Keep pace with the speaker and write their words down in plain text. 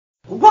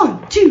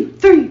1, 2,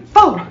 3,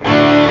 4. Mike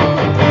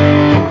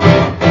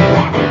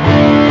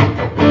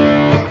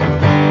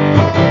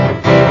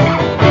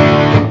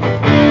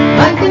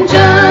and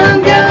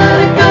John got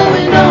it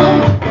going on.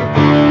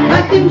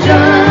 Mike and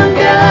John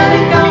got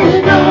it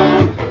going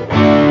on.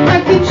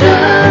 Mike and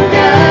John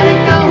got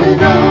it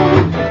going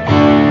on.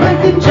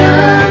 Mike and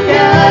John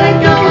got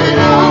it going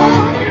on.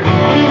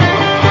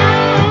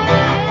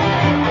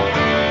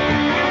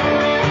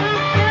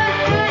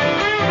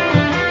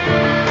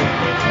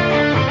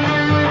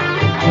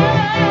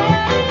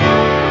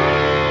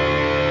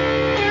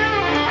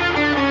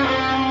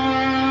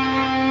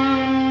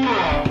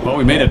 Well,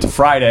 we made it to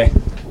Friday.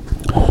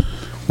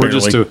 We're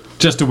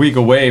just a week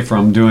away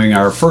from doing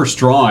our first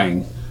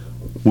drawing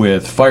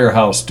with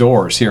Firehouse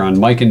Doors here on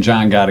Mike and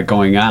John Got It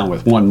Going On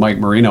with one Mike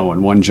Marino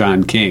and one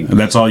John King. And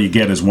that's all you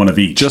get is one of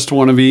each. Just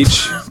one of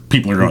each.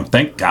 People are going,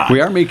 thank God.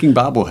 We are making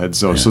bobbleheads,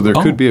 though, so there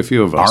could be a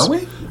few of us. Are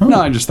we? No,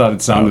 I just thought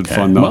it sounded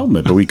fun, though. Well,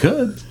 but we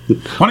could.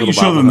 Why don't you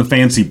show them the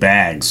fancy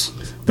bags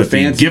that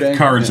the gift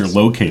cards are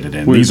located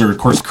in? These are, of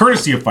course,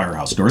 courtesy of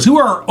Firehouse Doors, who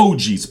are our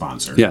OG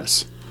sponsor.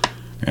 Yes.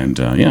 And,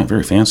 yeah,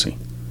 very fancy.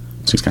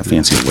 So he's got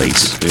fancy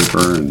lace.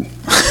 Paper and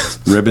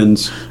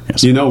ribbons.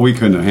 Yes. You know we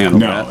couldn't have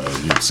handled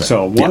that.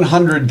 So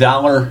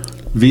 $100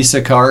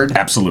 Visa card.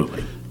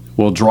 Absolutely.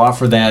 We'll draw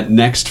for that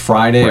next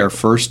Friday, our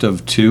first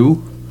of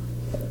two.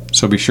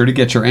 So be sure to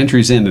get your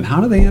entries in. And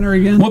how do they enter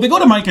again? Well, they go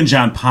to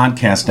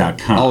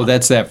mikeandjohnpodcast.com. Oh,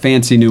 that's that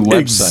fancy new website.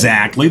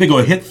 Exactly. They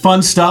go hit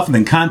fun stuff and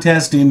then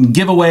contest and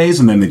giveaways,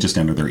 and then they just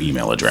enter their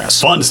email address.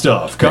 Fun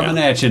stuff coming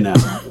at you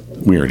now.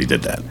 We already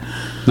did that.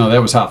 No,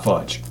 that was hot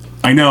fudge.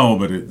 I know,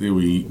 but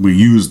we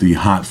used the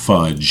hot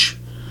fudge.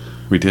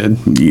 We did?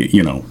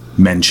 You know,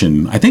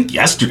 mention, I think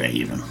yesterday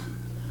even.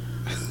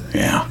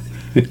 Yeah.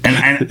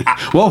 And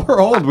well,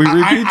 we're old. We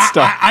repeat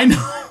stuff. I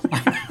know.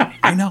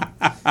 I know.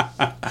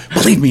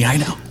 Believe me, I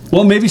know.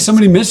 Well, maybe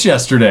somebody missed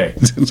yesterday.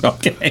 It's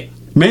okay.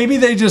 Maybe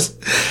they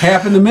just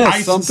happened to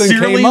miss. Something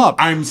came up.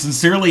 I'm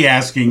sincerely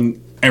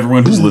asking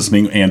everyone who's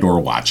listening and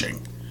or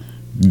watching,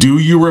 do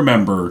you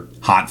remember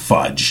Hot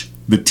Fudge?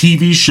 The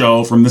TV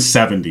show from the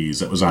 70s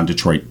that was on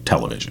Detroit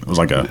television. It was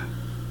like a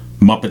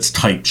Muppets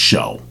type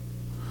show.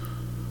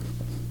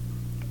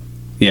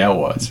 Yeah, it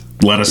was.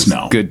 Let us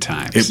know. Good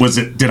times. Is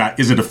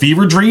it a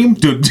fever dream?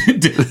 Did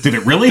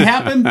it really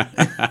happen?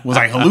 Was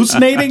I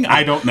hallucinating?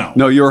 I don't know.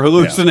 No, you were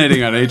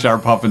hallucinating on HR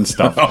Puffin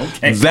stuff.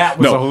 Okay. That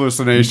was a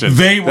hallucination.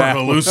 They were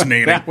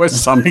hallucinating. That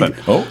was something.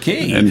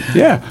 Okay. And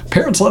yeah,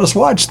 parents let us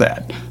watch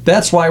that.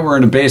 That's why we're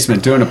in a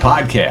basement doing a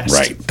podcast.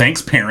 Right.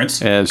 Thanks,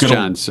 parents. As Good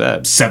John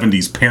said.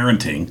 70s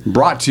parenting.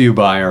 Brought to you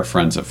by our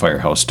friends at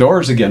Firehouse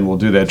Doors. Again, we'll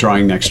do that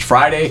drawing next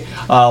Friday.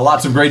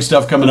 Lots of great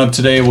stuff coming up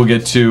today. We'll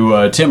get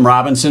to Tim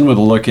Robinson with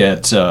a look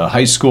at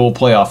high school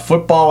playoff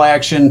football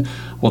action.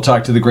 We'll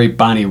talk to the great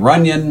Bonnie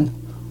Runyan.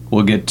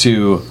 We'll get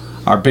to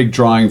our big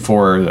drawing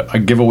for a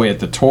giveaway at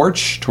the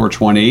Torch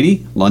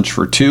 180, lunch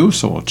for two.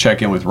 So we'll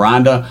check in with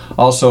Rhonda.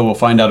 Also, we'll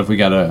find out if we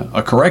got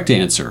a correct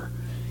answer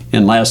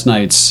in last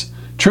night's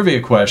trivia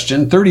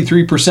question.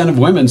 33% of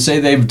women say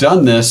they've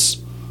done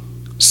this.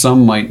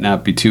 Some might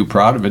not be too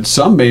proud of it.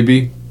 Some may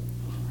be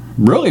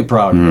really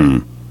proud of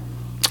it.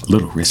 A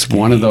little risky.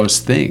 One of those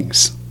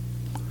things.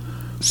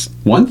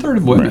 1/3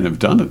 of women have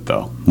done it,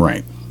 though.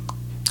 Right.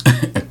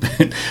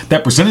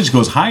 That percentage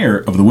goes higher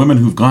of the women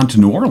who've gone to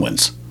New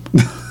Orleans.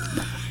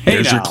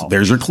 There's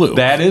your clue.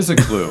 That is a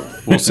clue.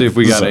 We'll see if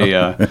we got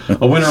a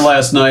winner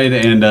last night,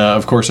 and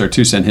of course our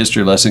 2-cent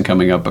history lesson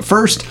coming up. But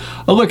first,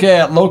 a look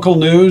at local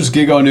news.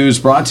 Gigo News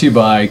brought to you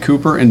by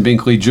Cooper and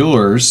Binkley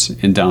Jewelers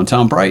in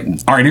downtown Brighton.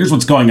 All right, here's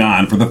what's going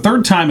on. For the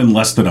third time in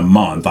less than a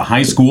month, a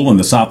high school in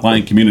the South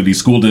Lyon Community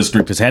School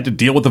District has had to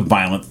deal with a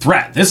violent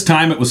threat. This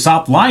time it was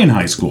South Lyon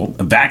High School,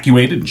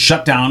 evacuated and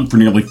shut down for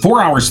nearly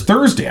 4 hours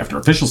Thursday after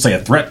officials say a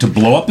threat to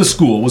blow up the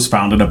school was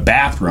found in a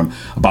bathroom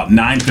about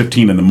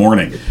 9:15 in the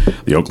morning.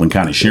 The Oakland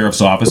County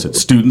Sheriff's Office said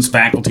students,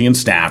 faculty, and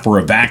staff were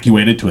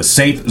evacuated to a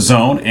safe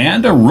zone,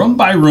 and a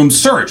room-by-room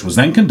search was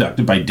then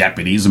conducted by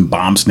deputies and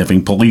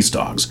bomb-sniffing police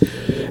dogs.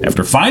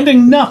 After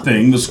finding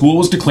nothing, the school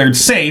was declared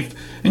safe,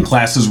 and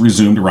classes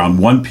resumed around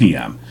 1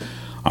 p.m.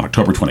 On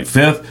October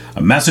 25th,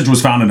 a message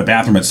was found in a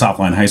bathroom at South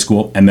Lyon High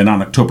School, and then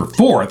on October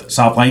 4th,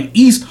 South Lyon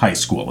East High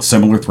School, a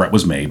similar threat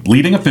was made,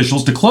 leading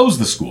officials to close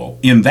the school.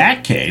 In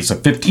that case, a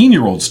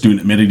 15-year-old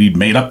student admitted he'd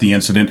made up the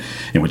incident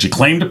in which he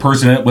claimed a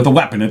person with a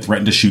weapon had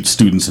threatened to shoot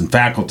students and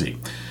faculty.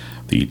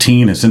 The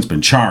teen has since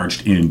been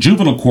charged in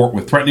juvenile court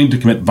with threatening to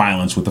commit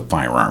violence with a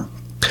firearm.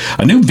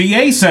 A new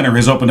VA center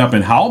has opened up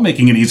in Howell,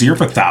 making it easier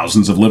for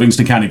thousands of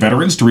Livingston County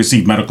veterans to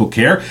receive medical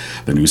care.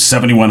 The new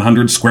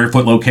 7,100 square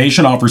foot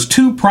location offers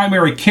 2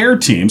 primary care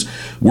teams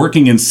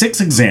working in 6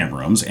 exam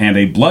rooms and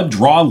a blood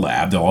draw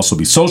lab. There'll also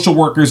be social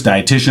workers,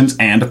 dietitians,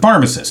 and a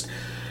pharmacist.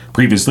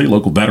 Previously,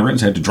 local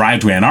veterans had to drive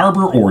to Ann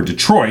Arbor or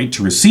Detroit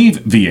to receive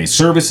VA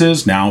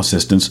services. Now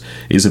assistance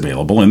is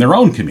available in their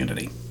own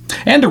community.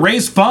 And to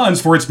raise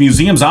funds for its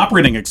museum's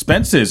operating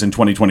expenses in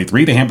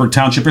 2023, the Hamburg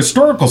Township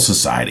Historical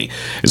Society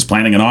is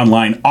planning an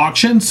online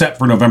auction set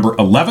for November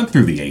 11th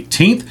through the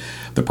 18th.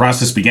 The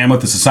process began with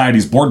the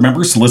Society's board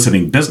members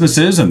soliciting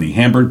businesses in the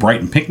Hamburg,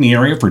 Brighton, Pinckney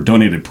area for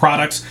donated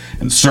products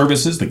and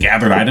services. The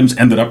gathered items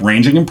ended up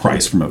ranging in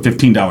price from a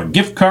 $15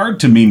 gift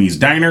card to Mimi's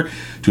Diner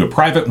to a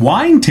private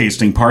wine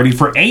tasting party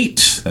for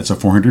 $8. That's a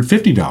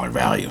 $450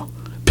 value.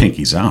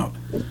 Pinky's out.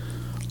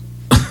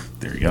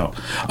 There you go.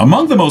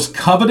 Among the most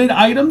coveted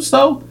items,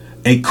 though,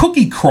 a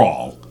cookie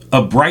crawl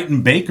of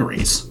Brighton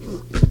bakeries.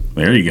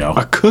 There you go.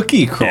 A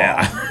cookie crawl.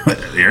 Yeah.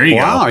 There you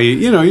go. Wow,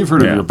 you've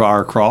heard of your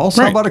bar crawls.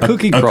 Right. How about a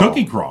cookie crawl? A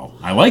cookie crawl.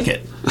 I like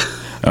it.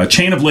 A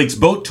Chain of Lakes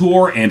boat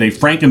tour and a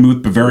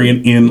Frankenmuth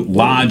Bavarian Inn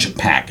lodge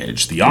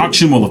package. The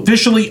auction will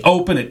officially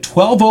open at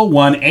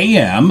 12:01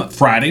 a.m.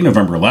 Friday,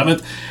 November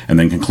 11th, and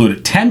then conclude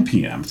at 10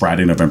 p.m.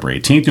 Friday, November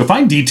 18th. You'll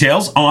find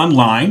details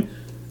online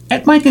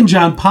at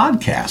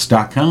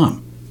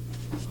mikeandjohnpodcast.com.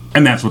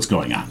 And that's what's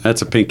going on.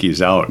 That's a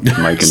Pinky's Out,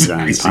 Mike and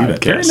John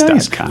Very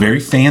nice. Very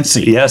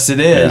fancy. Yes,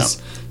 it is.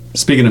 Yeah.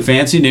 Speaking of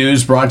fancy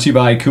news, brought to you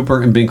by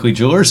Cooper and Binkley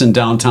Jewelers in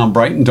downtown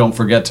Brighton. Don't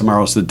forget,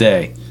 tomorrow's the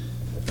day.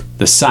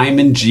 The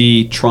Simon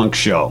G. Trunk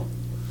Show.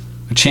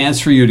 A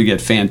chance for you to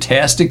get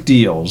fantastic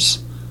deals,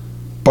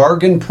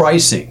 bargain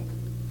pricing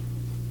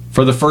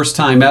for the first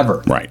time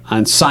ever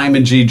on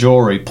Simon G.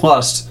 Jewelry.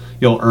 Plus,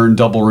 you'll earn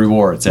double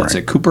rewards. That's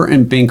at Cooper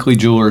and Binkley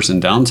Jewelers in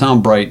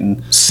downtown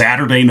Brighton.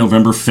 Saturday,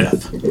 November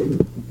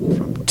 5th.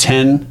 From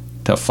 10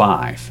 to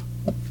 5.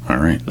 All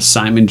right. The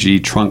Simon G.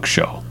 Trunk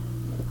Show.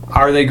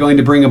 Are they going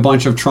to bring a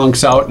bunch of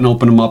trunks out and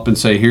open them up and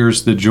say,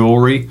 here's the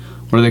jewelry?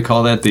 What do they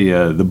call that?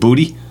 The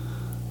booty?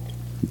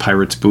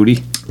 Pirate's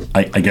booty?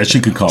 I guess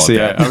you could call it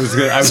that. I was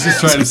just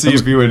trying to see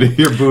if you would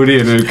hear booty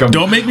and then come.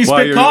 Don't make me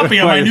spit coffee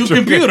on my new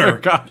computer.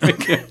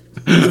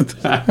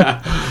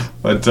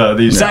 But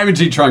the Simon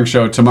G. Trunk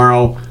Show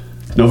tomorrow,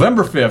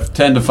 November 5th,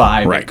 10 to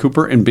 5 at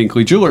Cooper and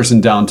Binkley Jewelers in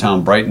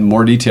downtown Brighton.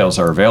 More details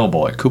are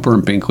available at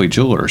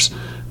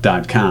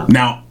cooperandbinkleyjewelers.com.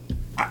 Now,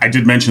 I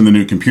did mention the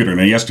new computer.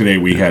 Now, yesterday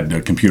we had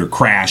a computer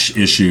crash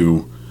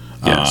issue.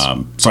 Yes.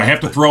 So I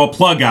have to throw a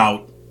plug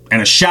out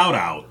and a shout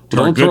out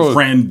to our good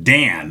friend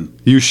Dan.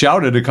 You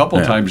shouted a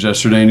couple times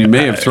yesterday, and you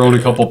may have thrown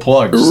a couple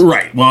plugs.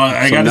 Right. Well,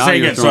 I got to say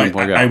again. So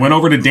I went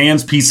over to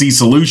Dan's PC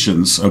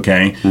Solutions,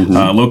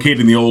 located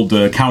in the old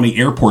county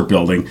airport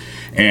building,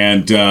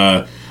 and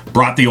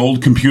brought the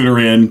old computer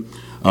in.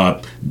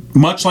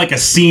 Much like a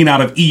scene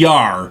out of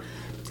ER,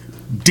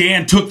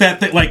 Dan took that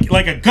thing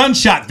like a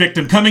gunshot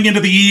victim coming into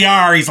the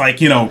ER. He's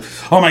like, oh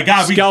my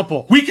God,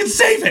 scalpel. We can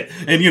save it.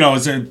 And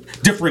it's a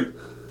different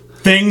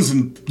things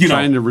and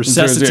trying to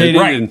resuscitate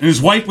right. And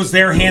his wife was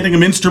there handing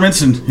him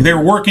instruments, and they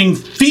were working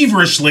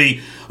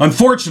feverishly.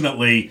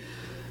 Unfortunately,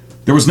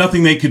 there was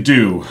nothing they could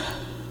do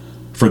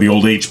for the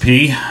old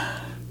HP.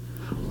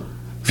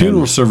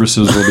 Funeral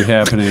services will be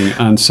happening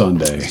on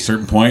Sunday. At a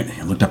certain point,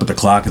 he looked up at the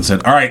clock and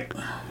said, "All right,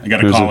 I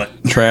got to call it."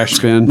 Trash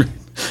bin.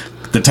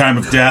 The time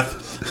of death.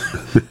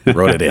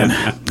 Wrote it in.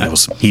 That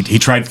was he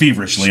tried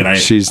feverishly, and I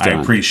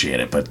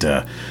appreciate it, but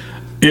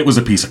it was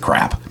a piece of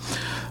crap.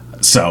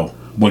 So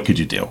what could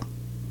you do?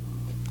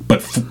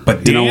 But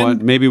Dan, you know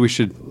what? Maybe we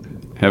should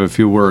have a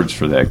few words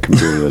for that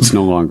computer that's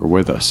no longer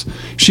with us.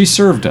 She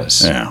served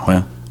us. Yeah,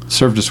 well,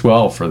 served us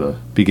well for the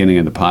beginning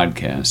of the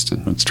podcast.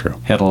 And that's true.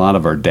 Had a lot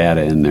of our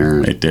data in there.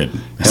 It did.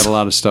 Had a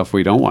lot of stuff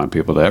we don't want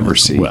people to ever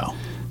see. Well,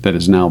 that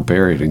is now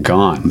buried and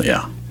gone.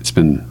 Yeah, it's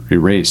been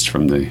erased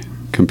from the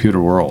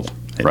computer world.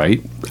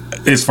 Right?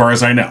 As far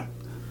as I know.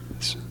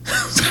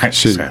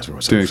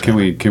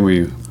 Can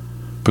we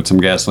put some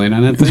gasoline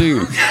on that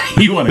thing?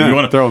 you want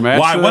to throw a match?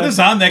 Why? What is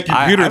on that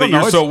computer that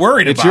you're so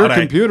worried about? It's your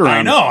computer.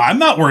 I know. I'm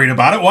not worried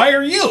about it. Why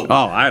are you?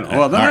 Oh, I know.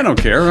 Well, then I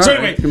don't care.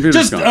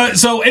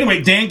 So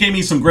anyway, Dan gave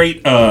me some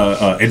great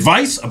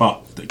advice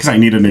about, because I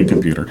need a new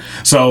computer.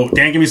 So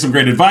Dan gave me some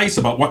great advice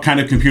about what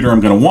kind of computer I'm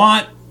going to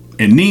want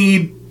and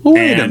need. Well,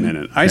 wait a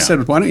minute. I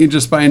said, why don't you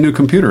just buy a new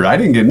computer? I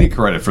didn't get any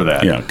credit for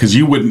that. Yeah, because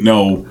you wouldn't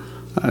know.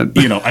 A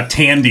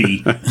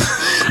Tandy. Tandy.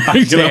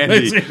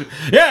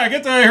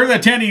 I heard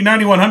that Tandy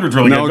 9100's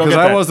really good. No, because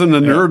I wasn't a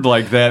nerd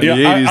like that in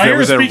the 80s. That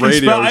was at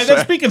radio.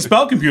 That Speak and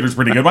Spell computer's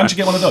pretty good. Why don't you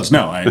get one of those?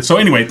 No. So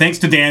anyway, thanks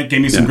to Dan.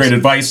 Gave me some great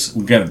advice.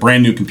 We've got a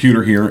brand new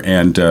computer here,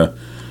 and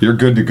you're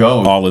good to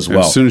go. All is well.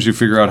 As soon as you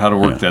figure out how to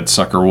work that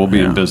sucker, we'll be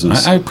in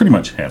business. I pretty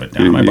much have it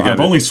down. I've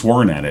only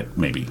sworn at it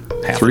maybe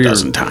half a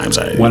dozen times.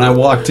 When I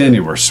walked in,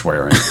 you were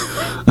swearing.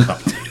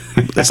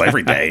 That's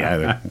every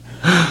day.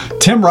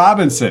 Tim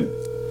Robinson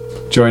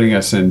joining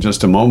us in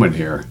just a moment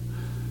here.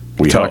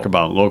 We talk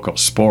about local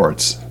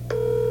sports.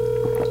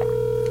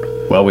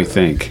 Well, we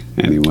think,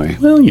 anyway.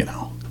 Well, you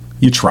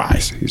try.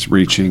 He's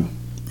reaching.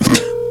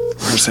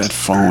 Where's that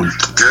phone?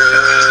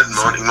 Good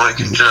morning, Mike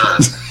and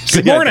John.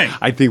 Good morning.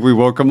 I think we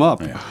woke him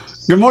up. Yeah.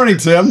 Good morning,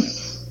 Tim.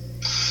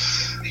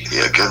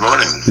 Yeah, good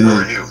morning. How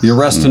are you? You're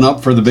resting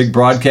up for the big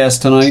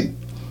broadcast tonight?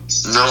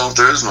 No,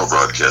 there is no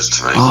broadcast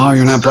tonight. Oh,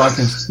 you're not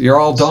broadcasting?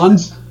 You're all done?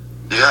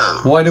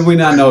 Yeah. Why did we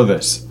not know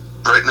this?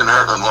 Brighton and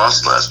Heartland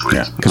lost last week.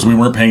 Yeah, because we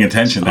weren't paying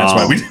attention. That's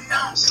why we didn't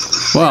know.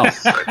 Well,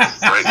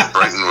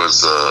 Brighton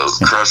was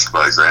crushed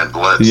by Grand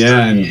Blanche,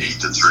 Yeah, and-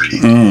 8-3.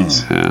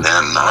 yeah.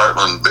 And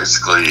Heartland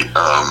basically,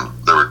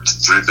 there were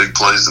 3 big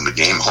plays in the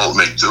game. Holt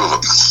made 2 of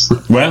them.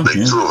 Well, Made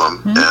yeah. 2 of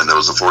them, and it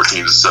was a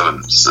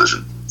 14-7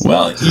 decision.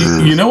 Well,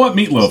 you know what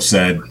Meatloaf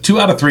said? 2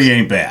 out of 3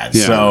 ain't bad.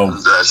 Yeah. So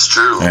That's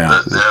true.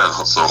 Yeah.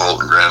 So Holt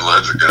and Grand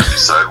Ledge are going to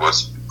decide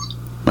what's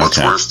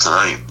Okay. worse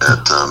tonight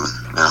at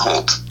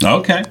Holt.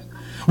 okay.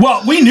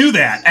 Well, we knew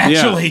that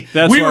actually. Yeah,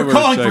 that's we why were we're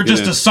calling for checking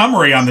just in. a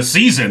summary on the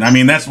season. I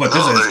mean, that's what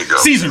this Oh, there you is. go.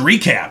 Season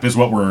recap is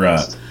what we're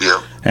Yep.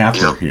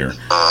 after Yep. here.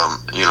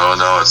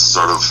 Now it's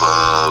sort of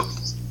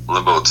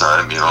limbo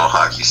time.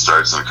 Hockey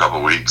starts in a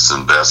couple weeks,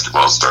 and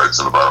basketball starts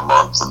in about a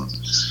month, and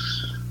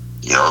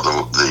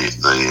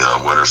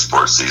the winter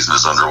sports season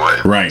is underway.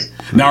 Right.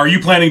 Now, are you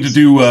planning to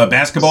do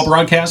basketball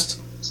broadcasts?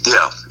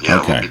 Yeah,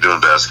 Okay. we'll be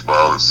doing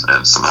basketball and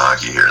some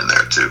hockey here and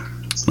there too.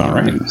 All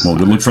right. Well,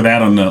 good look for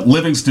that on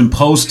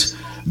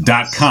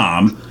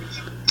livingstonpost.com.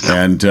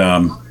 And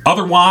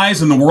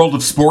otherwise, in the world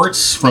of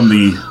sports, from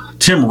the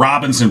Tim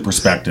Robinson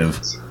perspective,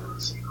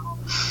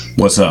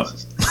 what's up?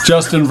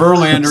 Justin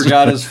Verlander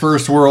got his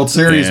first World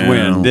Series Yeah.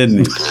 win,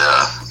 didn't he?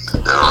 Yeah,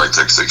 that only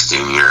took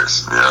 16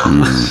 years. Yeah.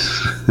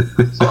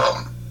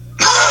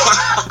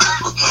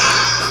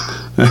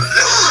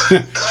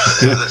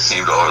 That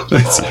seemed almost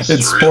It's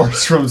surreal.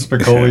 sports from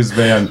Spicoli's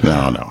band. No,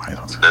 I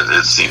don't. It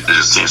just seems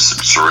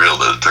surreal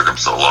that it took him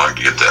so long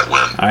to get that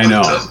win. I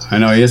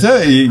know. He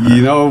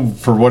said,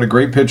 for what a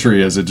great pitcher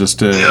he is, it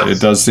just Yeah. it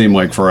does seem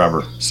like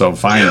forever. So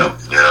finally,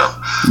 Yeah.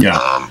 Yeah.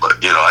 But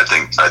I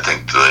think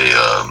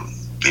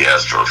the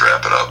Astros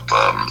wrap it up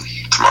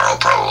tomorrow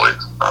probably.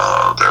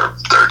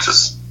 They're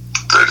just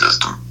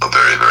a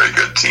very, very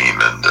good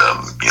team, and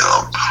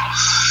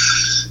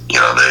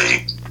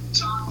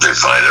they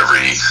find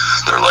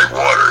they're like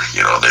water.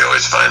 They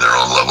always find their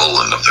own level,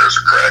 and if there's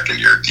a crack in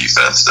your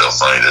defense, they'll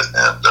find it.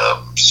 And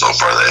so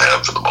far, they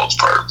have for the most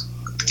part.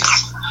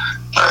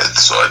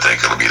 So I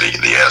think it'll be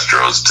the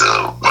Astros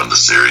to win the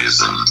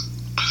series, and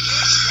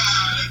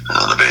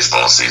the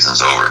baseball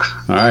season's over.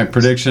 all right,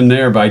 prediction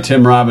there by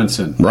Tim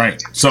Robinson.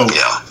 Right. So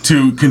Yeah.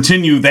 to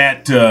continue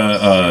that,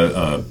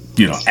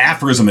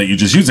 aphorism that you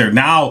just used there,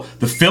 now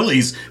the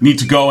Phillies need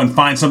to go and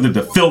find something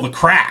to fill the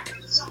crack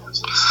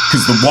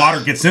because the water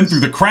gets in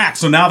through the crack.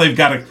 So now they've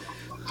got to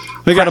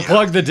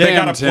plug the they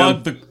dam. got to Tim.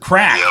 plug the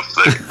crack. Yep,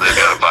 they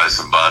got to buy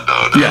some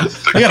Bondo. To Yeah,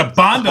 fix they got to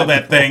bondo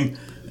that thing.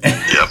 Yep.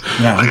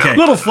 Yeah, They okay. got-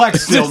 Little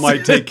Flex Steel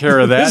might take care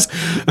of that.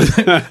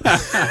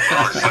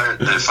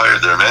 They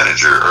fired their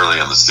manager early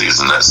in the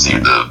season. That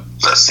seemed to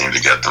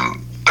get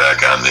them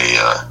back on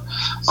the.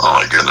 Oh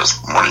my goodness,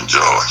 Morning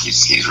Joe.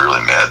 He's really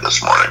mad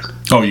this morning.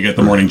 Oh, you get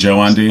the Morning Joe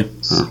on, do you?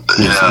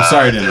 Yeah, I'm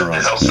sorry to It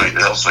interrupt.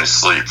 helps me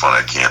sleep when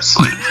I can't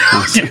sleep.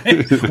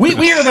 we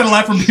hear that a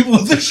lot from people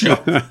on this show.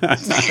 he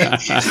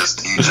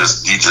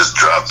just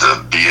dropped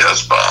a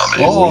BS bomb.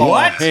 Oh,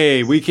 What?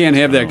 Hey, we can't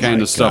have that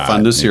kind of stuff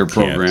on this here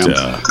program. He's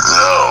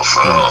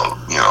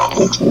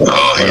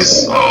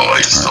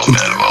so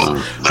mad about the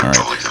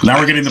Republicans. Now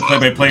we're getting the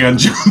play-by-play on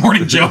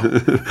Morning Joe. All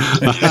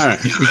right.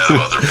 He's mad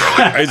about the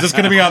Republicans. Is this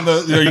going to be on the?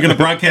 Are you going to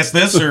broadcast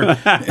this or?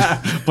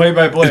 Play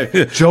by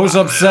play. Joe's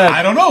upset.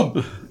 I don't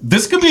know.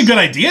 This could be a good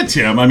idea,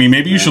 Tim. I mean,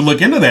 maybe you should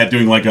look into that,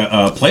 doing like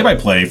a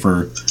play-by-play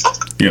for,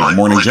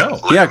 Morning Joe.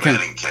 Yeah, Like a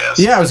Manning cast.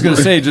 Yeah, I was going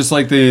to say just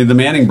like the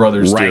Manning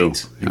brothers do.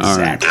 Right.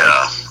 Exactly.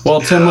 Yeah.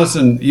 Well, Tim,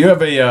 listen, you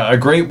have a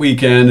great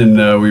weekend,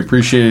 and we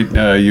appreciate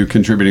you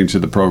contributing to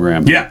the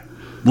program. Yeah.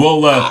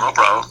 We'll No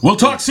problem. we'll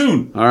talk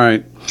soon. All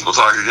right. We'll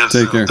talk again Take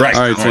soon. care. Right.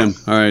 All right, Tim.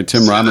 All right,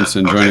 Tim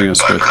Robinson joining us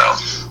Bye for now.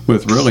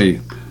 with really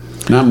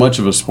not much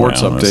of a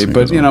sports Well, update,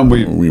 that's- but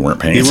we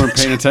weren't paying you weren't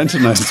paying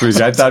attention last week.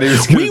 I thought he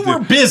was. We were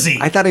busy.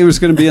 I thought he was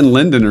going to be in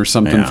Linden or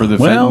something Yeah. for the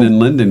Well, Fenton and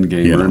Linden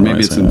game, you or know, maybe I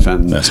it's said in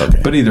Fenton. that's okay.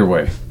 But either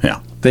way, Yeah.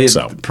 they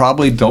So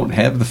probably don't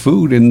have the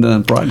food in the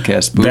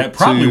broadcast booth. that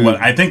probably to-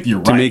 what I think you're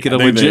right. to make it a I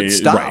think legit they,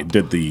 stop. Right,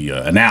 did the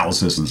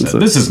analysis and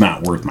said this is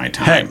not worth my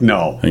time. Heck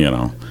no.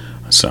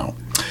 So.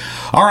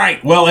 All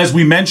right. Well, as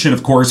we mentioned,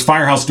 of course,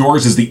 Firehouse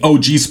Doors is the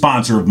OG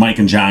sponsor of Mike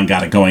and John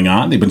Got It Going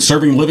On. They've been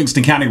serving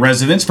Livingston County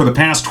residents for the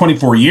past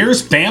 24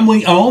 years.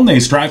 Family owned. They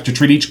strive to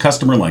treat each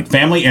customer like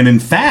family. And in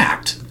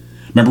fact,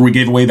 remember we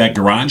gave away that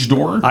garage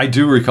door? I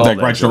do recall that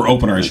garage door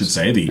opener, I should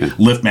say, the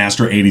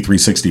LiftMaster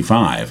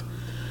 8365.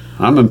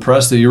 I'm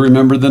impressed that you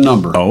remember the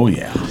number. Oh,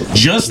 yeah.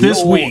 Just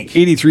this week.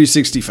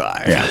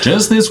 8365. Yeah,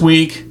 just this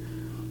week,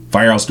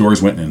 Firehouse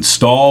Doors went and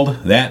installed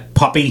that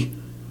puppy.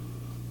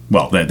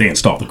 Well, they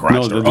installed the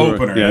garage door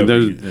opener. Yeah,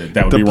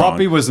 that would the be wrong.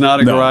 puppy was not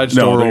a garage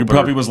door the opener.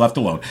 puppy was left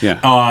alone. Yeah.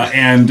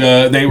 And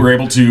they were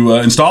able to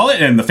install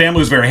it, and the family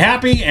was very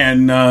happy.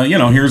 And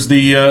here's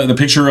the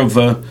picture of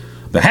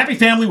the happy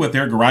family with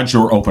their garage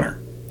door opener.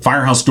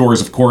 Firehouse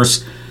Doors, of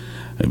course,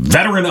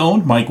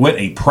 veteran-owned. Mike Witt,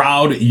 a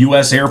proud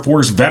U.S. Air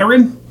Force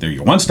veteran. They're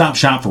your one-stop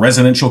shop for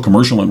residential,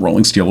 commercial, and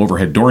rolling steel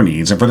overhead door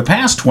needs. And for the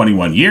past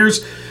 21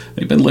 years,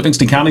 they've been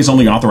Livingston County's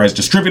only authorized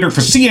distributor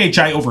for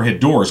CHI overhead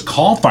doors.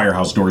 Call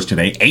Firehouse Doors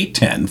today,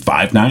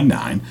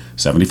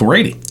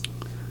 810-599-7480.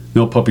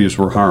 No puppies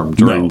were harmed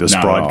during this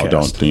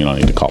broadcast. You don't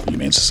need to call the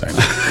Humane Society.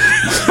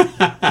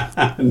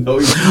 No,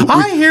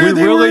 I hear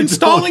they were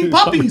installing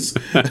puppies.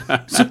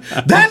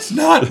 That's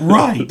not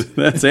right.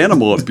 That's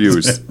animal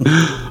abuse.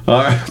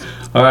 All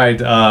right.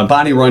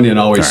 Bonnie Runyan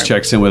always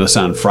checks in with us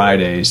on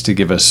Fridays to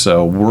give us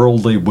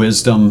worldly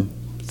wisdom,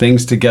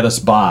 things to get us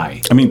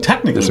by. I mean,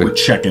 technically, we're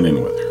checking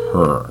in with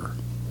her.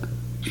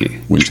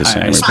 We're just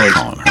saying we're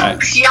calling her.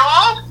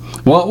 Y'all,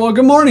 Well,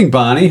 good morning,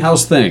 Bonnie.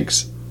 How's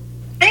things?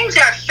 things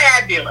are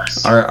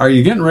fabulous. Are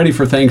you getting ready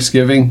for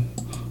Thanksgiving?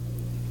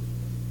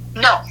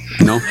 No.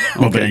 No?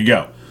 Well, there you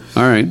go.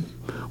 All right.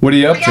 What are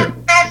you up to?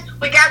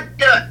 We got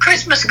the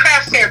Christmas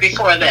craft fair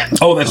before then.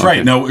 Oh, that's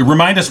right. No,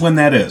 remind us when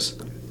that is.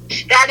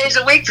 That is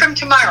a week from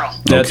tomorrow.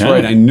 That's Okay.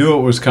 right. I knew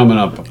it was coming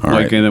up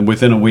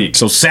within a week.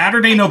 So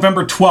Saturday,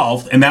 November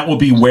 12th, and that will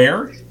be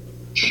where?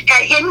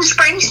 At Hidden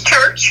Springs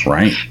Church.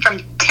 Right. From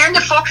 10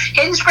 to 4.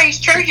 Hidden Springs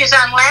Church is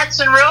on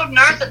Latson Road,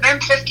 north of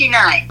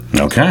M59.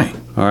 Okay.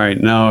 All right.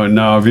 Now,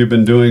 have you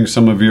been doing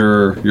some of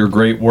your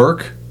great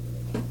work?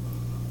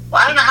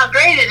 Well, I don't know how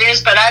great it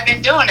is, but I've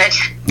been doing it.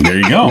 There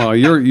you go. Well,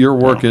 your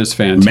work is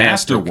fantastic.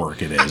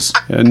 Masterwork it is.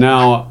 And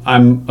now,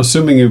 I'm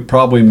assuming you've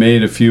probably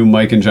made a few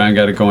Mike and John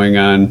Got It Going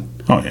On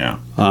Oh, yeah.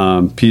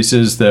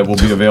 pieces that will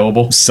be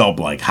available. Sell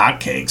like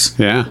hotcakes.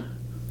 Yeah.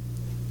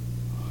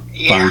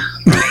 Yeah.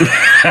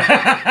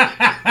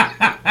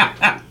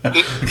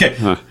 Okay.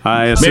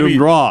 I assumed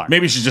wrong.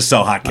 Maybe you should just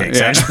sell hotcakes.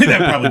 Yeah. Actually,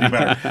 that'd probably be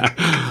better.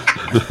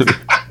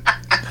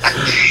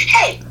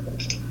 Hey,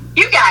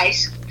 you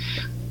guys,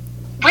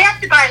 we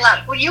have to buy a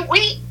lot.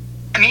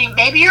 I mean,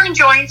 maybe you're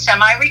enjoying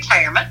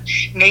semi-retirement.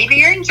 Maybe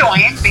you're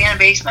enjoying being in a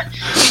basement.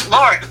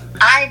 Lord,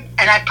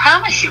 I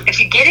promise you, if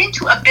you get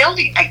into a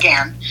building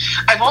again,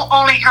 I won't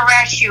only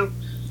harass you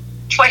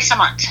twice a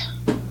month.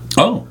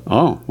 Oh.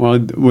 Oh, well,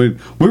 we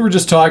were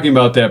just talking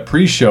about that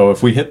pre-show,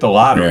 if we hit the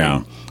lottery,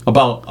 Yeah.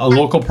 about a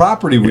local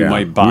property we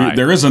might buy.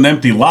 There is an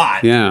empty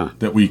lot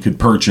that we could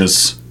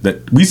purchase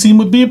that we seem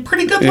would be a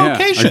pretty good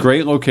location. A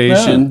great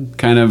location,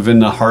 kind of in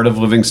the heart of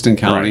Livingston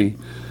County. Right.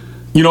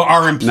 You know,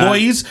 our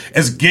employees,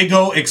 as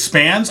Gigo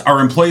expands, our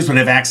employees would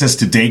have access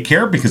to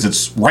daycare because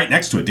it's right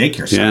next to a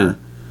daycare center. Yeah.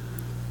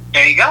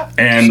 There you go.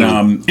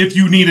 And if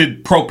you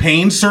needed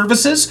propane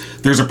services,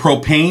 there's a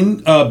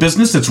propane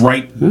business that's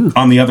right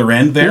on the other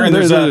end there. Yeah,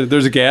 and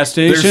there's a gas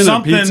station,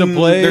 a pizza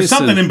place. There's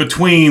something in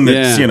between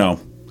that's,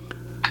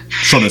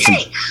 sort of some...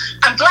 Hey,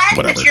 I'm glad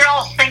whatever. that you're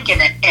all thinking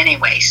it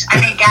anyways.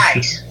 I mean,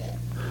 guys,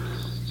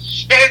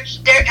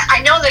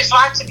 I know there's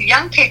lots of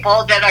young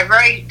people that are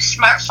very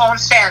smartphone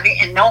savvy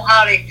and know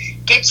how to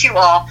get you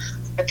all,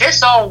 but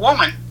this old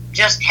woman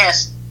just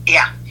has,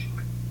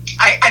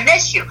 I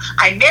miss you.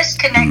 I miss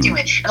connecting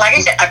with you. And like I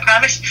said, I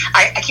promise,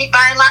 I keep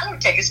buying lottery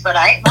tickets, but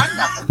I ain't won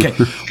nothing.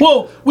 Okay.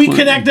 Well, we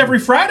connect every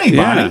Friday,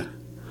 Bonnie.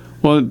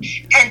 Well,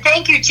 And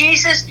thank you,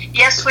 Jesus.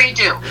 Yes, we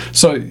do.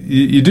 so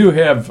you do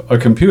have a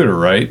computer,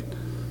 right?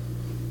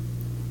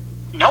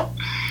 Nope.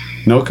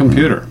 No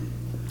computer.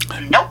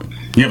 Nope.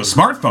 You have a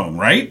smartphone,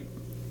 right?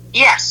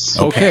 Yes.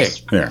 Okay.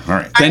 There, all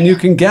right. Then you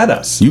can get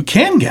us. You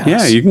can get us.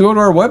 Yeah, you can go to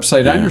our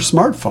website on your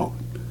smartphone.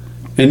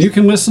 And you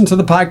can listen to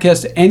the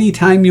podcast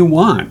anytime you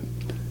want.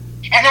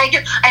 And I do.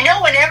 I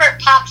know whenever it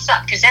pops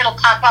up, because it'll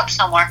pop up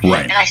somewhere.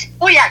 Right. And I say,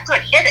 oh yeah,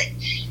 good, hit it.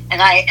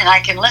 And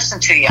I can listen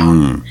to you.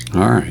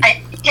 All right.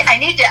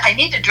 I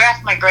need to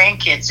draft my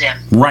grandkids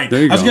in. Right.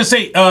 There you I was go. going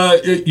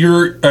to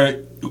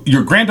say,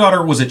 your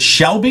granddaughter, was it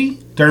Shelby?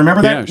 Do I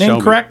remember that name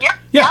Shelby. correct? Yep.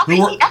 Yeah.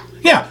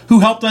 Yep. Who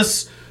helped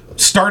us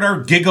start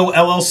our Gigo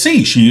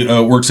LLC. She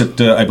works at,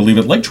 I believe,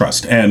 at Lake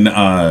Trust. And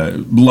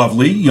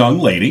lovely young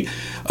lady.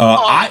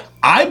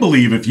 I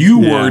believe if you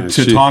were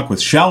to talk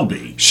with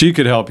Shelby, she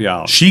could help you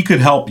out. She could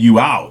help you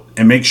out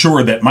and make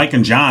sure that Mike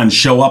and John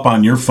show up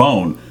on your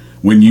phone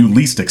when you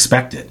least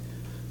expect it.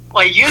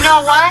 Well, you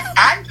know what?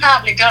 I'm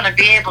probably going to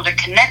be able to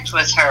connect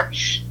with her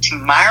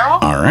tomorrow.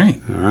 All right.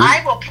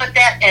 I will put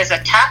that as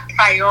a top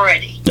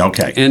priority.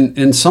 Okay.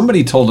 And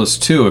somebody told us,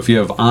 too, if you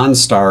have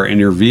OnStar in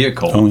your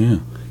vehicle,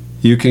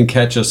 you can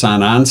catch us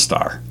on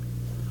OnStar.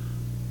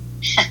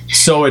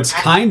 So it's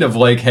kind of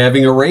like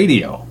having a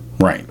radio.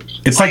 Right.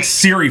 It's like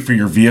Siri for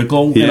your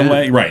vehicle in a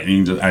way. Right.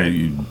 You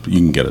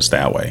can get us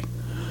that way.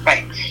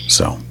 Right.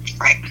 So.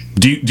 Right.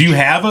 Do you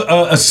have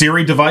a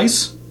Siri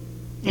device?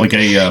 Like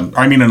an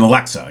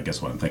Alexa, I guess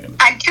what I'm thinking.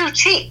 I'm too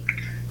cheap.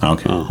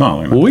 Okay.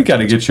 Well, we got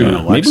to get you an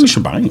Alexa. Maybe we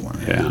should buy you one.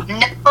 Yeah.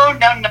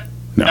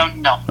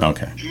 No.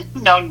 Okay.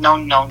 No.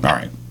 All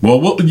right.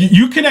 Well,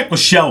 you connect with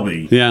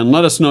Shelby. Yeah, and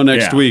let us know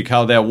next week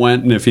how that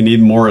went, and if you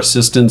need more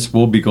assistance,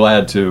 we'll be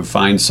glad to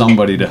find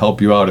somebody to help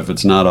you out if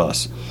it's not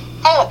us.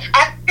 Oh,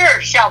 I'm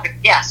sure, Shelby,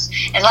 yes.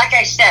 And like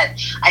I said,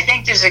 I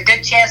think there's a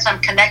good chance I'm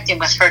connecting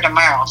with her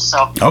tomorrow,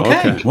 so.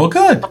 Okay. Well,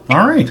 good.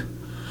 All right.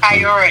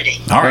 Priority.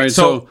 All right,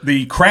 so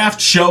the craft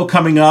show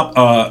coming up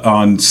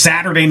on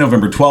Saturday,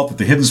 November 12th at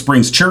the Hidden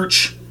Springs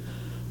Church,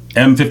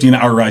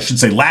 M59, or I should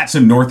say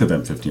Latson, north of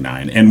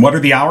M59. And what are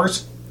the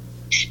hours?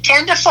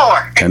 10 to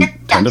 4. 10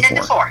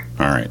 to 4. All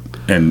right.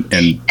 And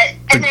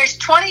there's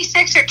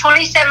 26 or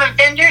 27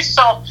 vendors,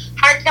 so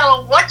hard to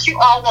tell what you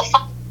all will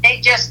find. They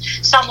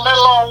just some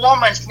little old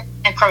woman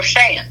and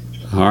crocheting.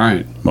 All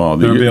right. Well,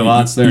 there'll be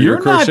lots there.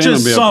 You're not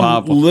just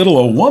some little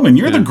old woman.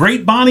 You're the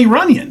great Bonnie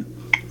Runyan.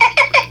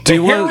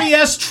 Harry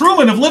S.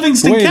 Truman of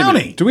Livingston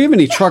County. Do we have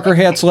any trucker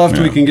hats left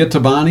we can get to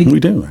Bonnie? We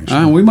do,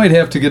 actually. We might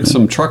have to get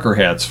some trucker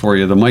hats for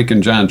you, the Mike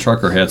and John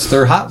trucker hats.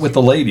 They're hot with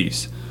the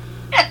ladies.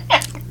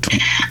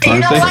 You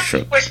know what?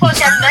 We're supposed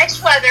to have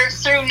nice weather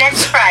through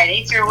next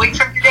Friday, through a week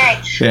from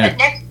today. Yeah. But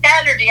next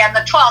Saturday on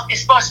the 12th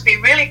is supposed to be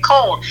really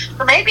cold.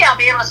 So maybe I'll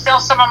be able to sell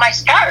some of my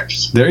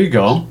scarves. There you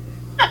go.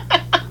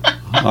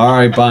 All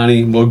right,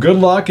 Bonnie. Well, good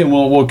luck, and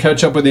we'll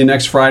catch up with you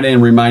next Friday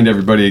and remind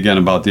everybody again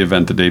about the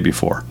event the day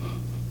before.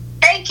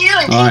 Thank you,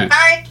 and All keep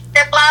buying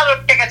the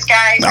lotto tickets,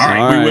 guys. All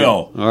right, we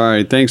will. All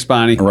right, thanks,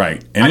 Bonnie. All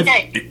right. And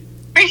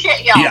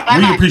Appreciate y'all. Yeah,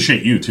 Bye-bye. we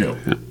appreciate you, too.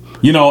 Yeah.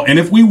 You know, and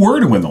if we were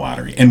to win the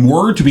lottery and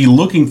were to be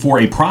looking for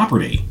a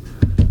property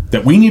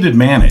that we needed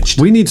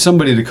managed. We need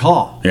somebody to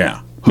call.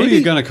 Yeah. Who are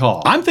you going to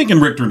call? I'm thinking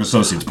Richter &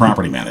 Associates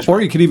Property Management.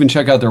 Or you could even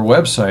check out their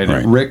website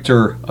at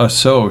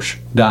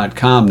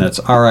richterassoc.com. That's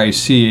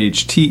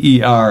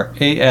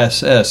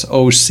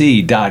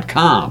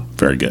RICHTERASSOC.com.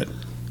 Very good.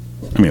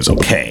 I mean, it's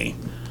okay.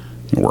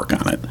 We'll work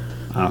on it.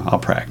 I'll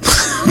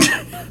practice.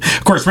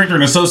 Of course,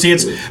 Richter &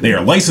 Associates, they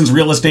are licensed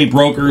real estate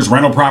brokers,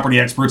 rental property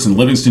experts in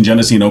Livingston,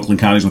 Genesee, and Oakland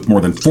counties with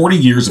more than 40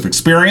 years of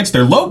experience.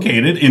 They're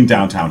located in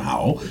downtown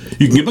Howell.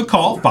 You can give a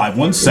call,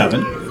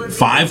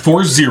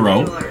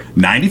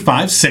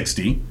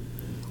 517-540-9560.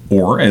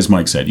 Or, as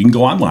Mike said, you can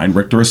go online,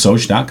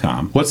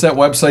 richterassoc.com. What's that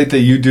website that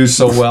you do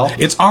so well?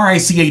 It's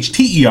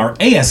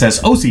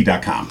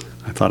RICHTERASSOC.com.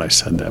 I thought I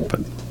said that, but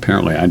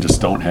apparently I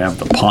just don't have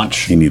the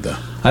punch. You need the...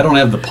 I don't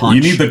have the punch.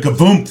 You need the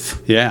kavoomph.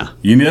 Yeah.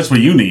 That's what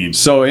you need.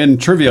 So in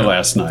trivia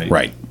last night.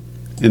 Right.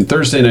 In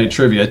Thursday Night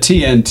Trivia,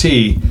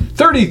 TNT,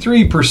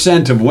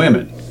 33% of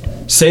women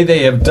say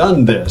they have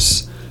done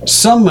this.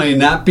 Some may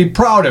not be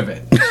proud of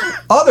it.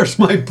 Others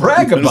might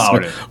brag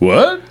about it.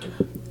 What?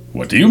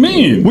 What do you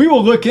mean? We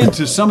will look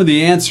into some of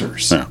the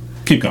answers. Yeah.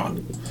 Keep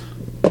going.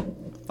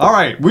 All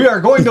right, we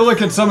are going to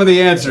look at some of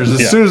the answers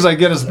as soon as I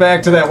get us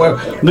back to that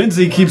web.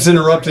 Lindsay keeps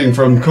interrupting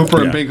from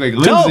Cooper and Binkley.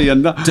 Lindsay,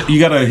 you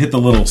got to hit the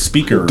little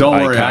speaker.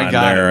 Don't worry, I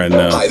got there, it. And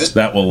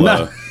that will.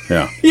 Yeah.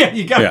 Yeah,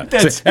 you got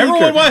that speaker.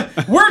 Everyone,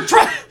 we're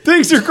trying.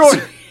 Things are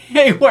going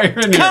haywire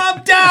in here.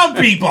 Calm down,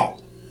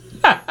 people.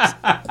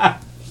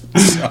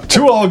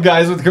 Two old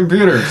guys with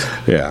computers.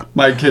 Yeah.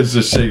 My kid's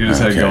just shaking his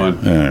head going,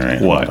 all right,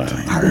 what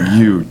are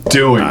you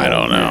doing? I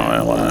don't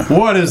know.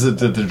 What is it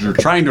that you're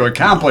trying to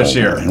accomplish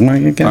here? Well,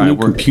 you got a new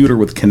computer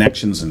with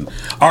connections and.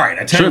 All right,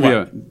 I tell you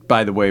what.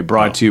 By the way,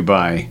 brought to you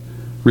by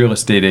real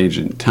estate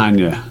agent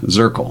Tanya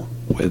Zirkle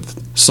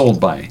with Sold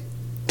by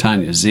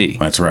Tanya Z.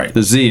 That's right.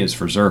 The Z is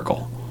for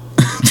Zirkle.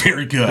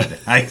 Very good.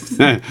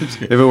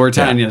 If it were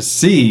Tanya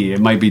C, it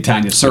might be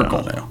Tanya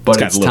Circle. No.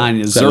 But it's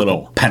Tanya Zirkle.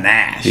 Little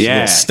panache.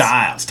 Yeah. Little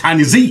style. It's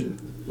Tanya Z.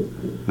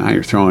 Now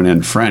you're throwing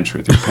in French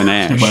with your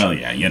panache. Well,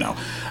 yeah, you know.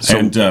 So,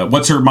 and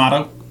what's her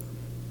motto?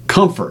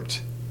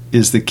 Comfort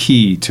is the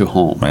key to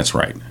home. That's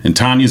right. And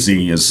Tanya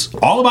Z is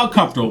all about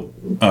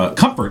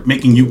comfort,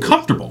 making you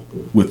comfortable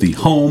with the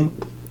home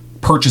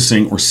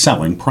purchasing or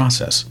selling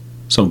process.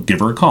 So give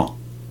her a call.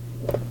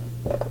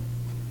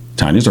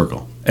 Tanya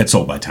Zirkle at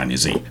Sold by Tanya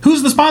Z.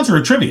 Who's the sponsor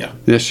of trivia?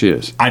 Yes, she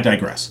is. I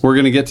digress. We're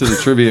going to get to the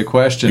trivia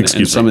question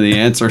and some of the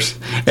answers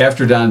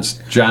after John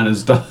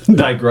is done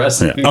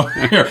digressing. Yeah. Oh,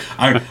 here.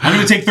 I'm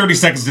going to take 30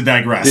 seconds to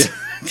digress. Yeah.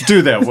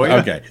 Do that, will you?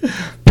 Okay.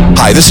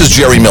 Hi, this is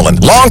Jerry Millen,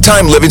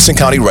 longtime Livingston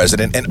County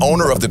resident and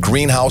owner of the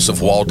Greenhouse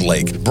of Walled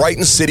Lake.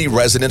 Brighton City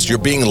residents, you're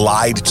being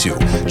lied to.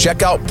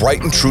 Check out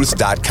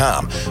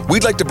BrightonTruth.com.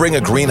 We'd like to bring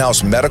a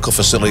greenhouse medical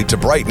facility to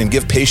Brighton and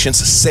give patients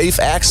safe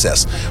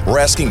access. We're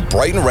asking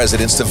Brighton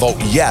residents to vote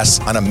yes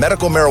on a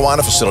medical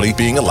marijuana facility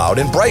being allowed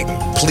in Brighton.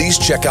 Please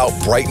check out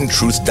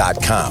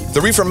BrightonTruth.com.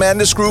 The Reefer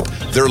Madness Group,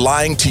 they're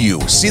lying to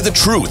you. See the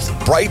truth.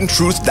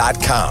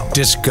 BrightonTruth.com.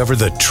 Discover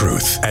the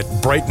truth at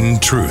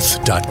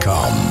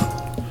BrightonTruth.com.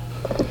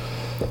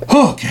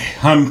 Okay,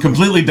 I'm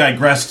completely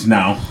digressed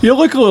now. You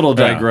look a little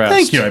digressed.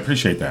 Thank you, I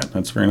appreciate that.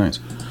 That's very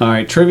nice. All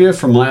right, trivia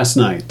from last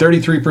night.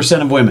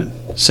 33% of women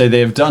say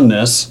they have done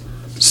this.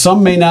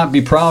 Some may not be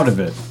proud of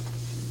it.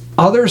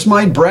 Others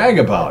might brag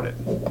about it.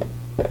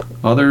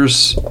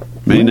 Others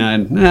may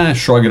not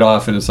shrug it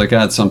off and it's like,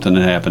 it's something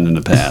that happened in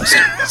the past.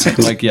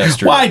 Like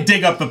yesterday. Why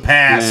dig up the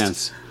past?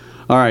 Yes.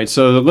 All right,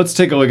 so let's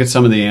take a look at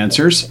some of the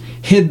answers.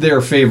 Hid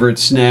their favorite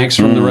snacks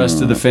from the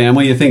rest of the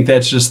family. You think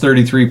that's just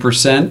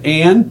 33%?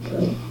 And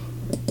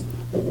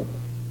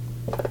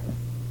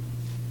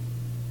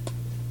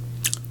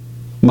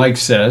Mike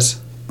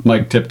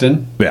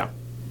Tipton. Yeah.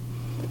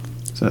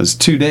 Says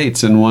 2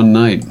 dates in one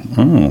night.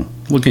 Oh,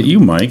 look at you,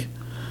 Mike.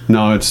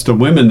 No, it's the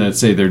women that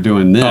say they're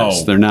doing this.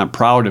 Oh. They're not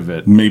proud of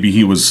it. Maybe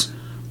he was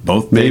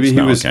both dates? Maybe he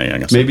was. Okay, I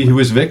guess. Maybe he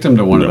was victim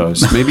to one of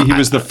those. Maybe he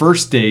was the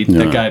first date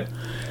that got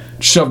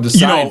shoved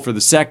aside for the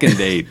second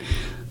date.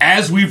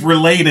 As we've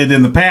related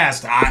in the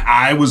past,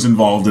 I was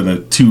involved in a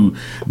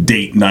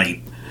 2-date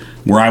night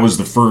where I was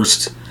the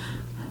first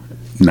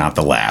not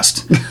the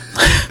last.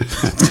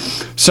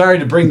 Sorry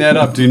to bring that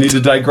up. Do you need to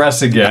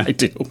digress again? I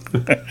do.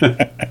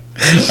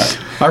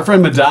 Our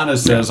friend Madonna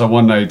says a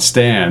one-night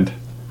stand.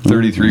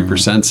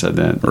 33% said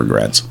that.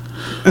 Regrets.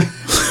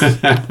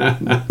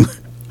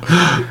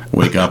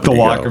 Wake up. The and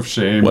walk go, of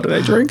shame. What did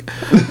I drink?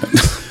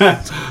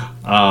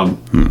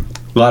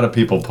 A lot of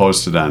people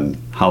posted on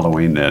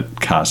Halloween that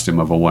costume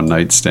of a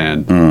one-night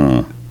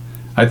stand.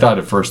 I thought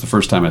at first, the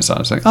first time I saw it, I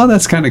was like, oh,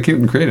 that's kind of cute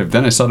and creative.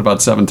 Then I saw it about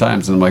 7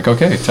 times, and I'm like,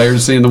 okay, tired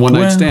of seeing the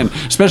one-night stand.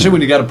 Especially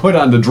when you got to put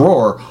on the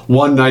drawer,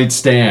 one-night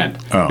stand.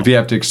 Oh. If you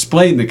have to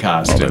explain the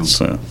costume.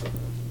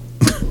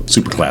 That's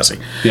super classy.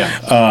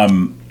 Yeah.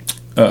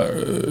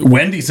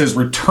 Wendy says,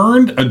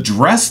 returned a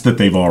dress that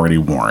they've already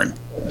worn.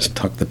 Just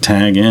tuck the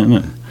tag in.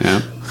 And,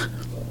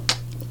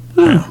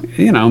 Yeah.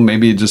 You know,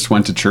 maybe you just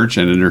went to church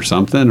in it or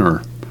something,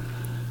 or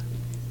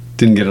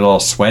didn't get it all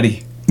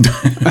sweaty.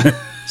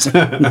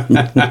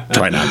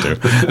 try not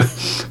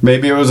to.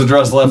 Maybe it was a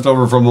dress left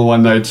over from a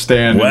one-night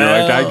stand, and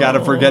you're like, I got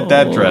to forget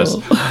that dress.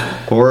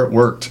 Or it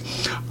worked.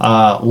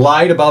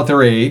 Lied about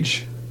their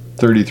age,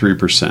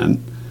 33%.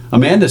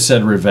 Amanda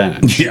said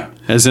revenge. Yeah.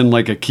 As in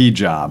like a key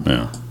job.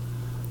 Yeah.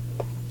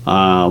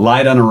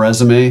 Lied on a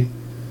resume.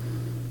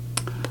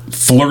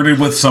 Flirted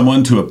with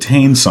someone to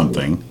obtain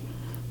something.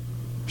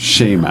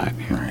 Shame on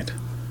you. Right.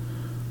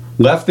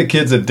 Left the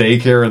kids at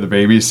daycare or the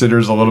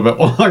babysitters a little bit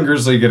longer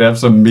so you could have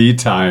some me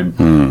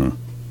time.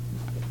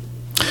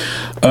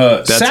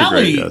 That's a great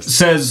Sally guess.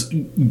 says,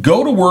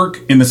 go to work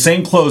in the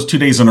same clothes 2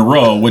 days in a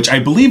row, which I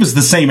believe is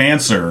the same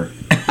answer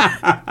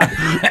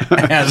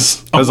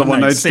as a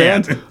one-night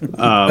stand.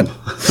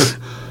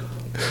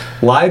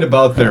 Lied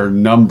about their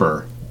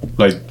number.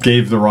 Like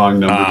gave the wrong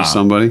number to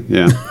somebody.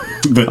 Yeah.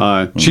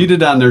 But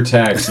Cheated on their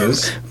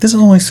taxes. this is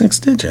only 6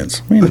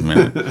 digits. Wait a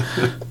minute.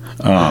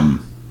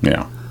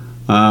 Yeah.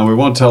 We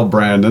won't tell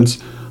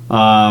Brandon's.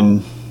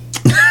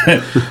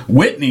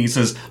 Whitney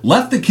says,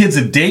 left the kids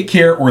at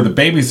daycare or the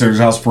babysitter's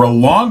house for a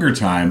longer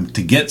time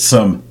to get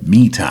some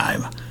me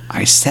time.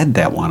 I said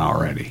that one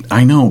already.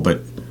 I know,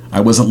 but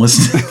I wasn't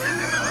listening.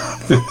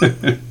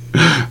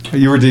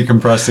 You were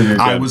decompressing again.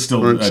 I was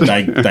still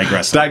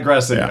digressing.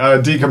 Digressing.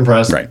 Yeah.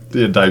 Decompress. Right.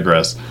 Yeah,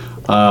 digress.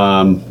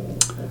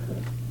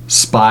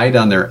 Spied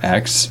on their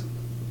ex,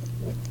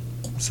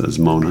 says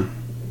Mona.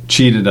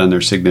 Cheated on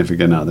their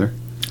significant other.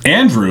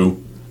 Andrew,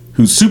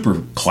 who's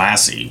super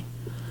classy,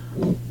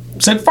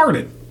 said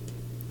farted.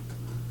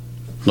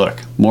 Look,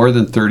 more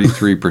than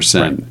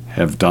 33%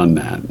 have done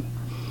that.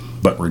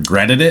 But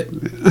regretted it?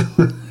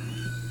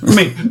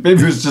 Maybe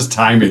it was just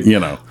timing. You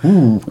know.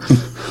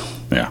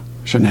 Yeah.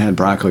 Shouldn't have had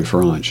broccoli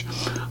for lunch.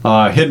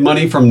 Hid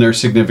money from their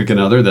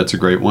significant other. That's a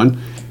great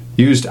one.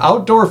 Used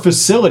outdoor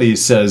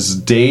facilities, says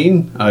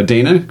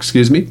Dana,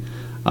 excuse me.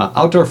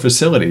 Outdoor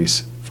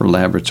facilities for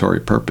laboratory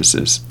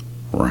purposes.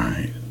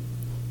 Right.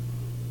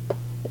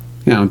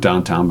 You know,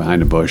 downtown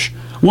behind a bush.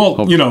 Well,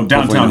 Hopefully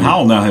downtown not.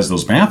 Howell now has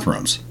those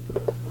bathrooms.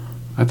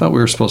 I thought we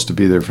were supposed to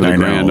be there for the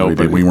grand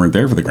opening. We weren't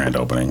there for the grand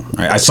opening.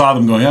 I saw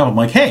them going out. I'm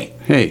like,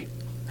 hey,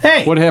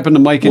 What happened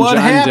to Mike and What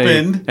John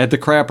happened? Day at the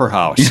Crapper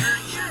House?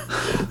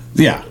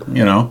 yeah,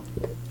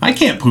 I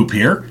can't poop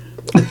here.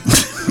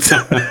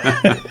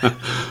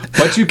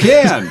 But you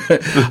can.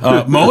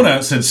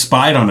 Mona said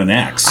spied on an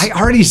ex. I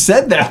already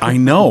said that. I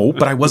know,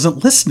 but I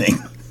wasn't listening.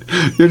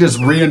 You're just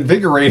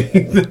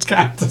reinvigorating this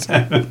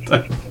content.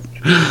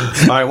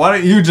 All right, why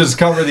don't you just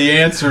cover the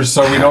answers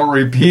so we don't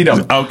repeat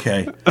them?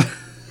 Okay.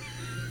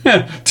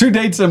 2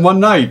 dates in one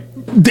night.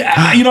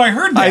 I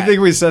heard that. I think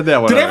we said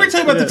that one. Did I ever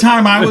tell you about the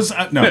time I was...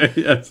 no.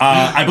 Yes.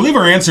 I believe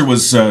our answer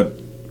was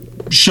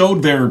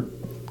showed their...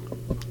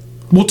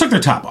 Well, took their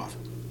top off.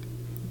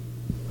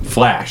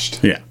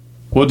 Flashed. Yeah.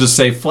 We'll just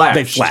say flashed.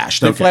 They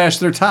flashed. They Okay. flashed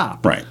their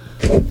top. Right.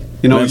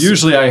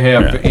 Usually I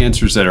have yeah.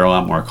 answers that are a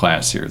lot more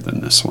classier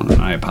than this one,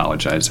 and I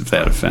apologize if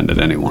that offended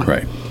anyone.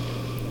 Right.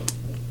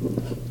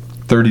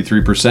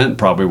 33%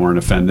 probably weren't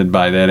offended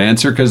by that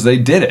answer because they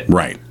did it.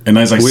 Right. And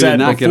as I We did said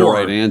not before, get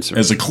a right answer.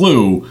 as a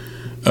clue,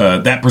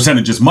 that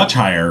percentage is much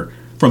higher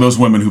for those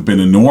women who've been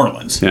in New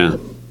Orleans. Yeah.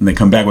 And they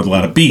come back with a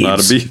lot of beads. A lot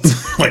of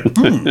beads. Like,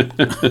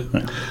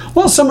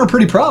 Well, some are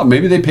pretty proud.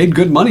 Maybe they paid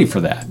good money for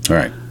that. All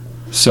right.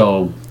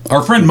 So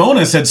Our friend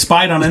Mona said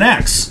spied on an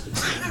ex.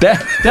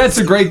 that's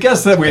a great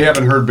guess that we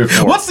haven't heard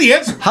before. What's the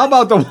answer? How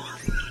about the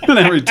one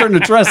that returned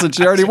a dress that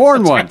she already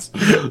worn once?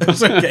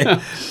 It's okay.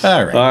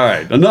 All right. All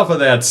right, enough of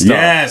that stuff.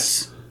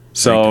 Yes.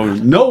 So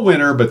no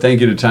winner, but thank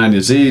you to Tanya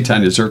Z,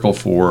 Tanya Zirkle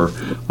for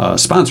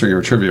sponsoring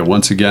our trivia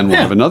once again. We'll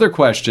Yeah. have another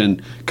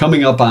question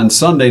coming up on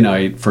Sunday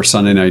night for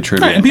Sunday Night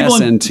Trivia. Right, and people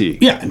SNT.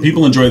 and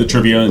people enjoy the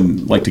trivia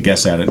and like to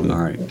guess at it. All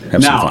right.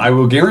 Have some Now, fun. I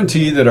will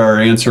guarantee that our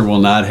answer will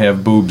not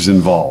have boobs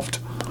involved.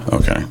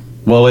 Okay.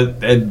 Well,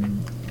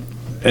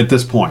 at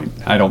this point,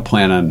 I don't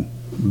plan on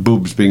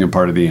boobs being a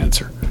part of the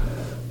answer.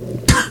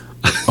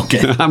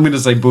 Okay. I'm going to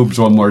say boobs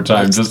one more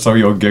time just so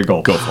you'll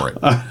giggle. Go for it.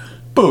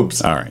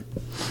 Boobs. All right.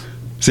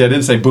 See, I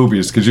didn't say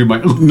boobies because you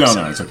might. No,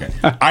 it's okay.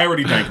 I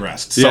already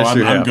digressed, so Yes, I'm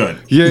you have. good.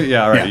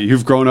 Yeah, all right. Yeah.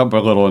 You've grown up a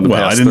little in the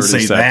Well, I past didn't 30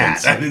 say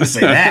seconds. that. I didn't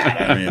say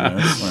that. I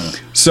mean,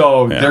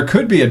 So there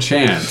could be a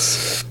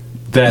chance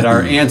that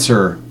our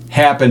answer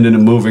happened in a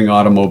moving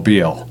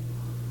automobile,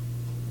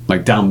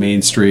 like down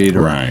Main Street,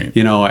 or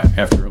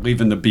after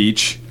leaving the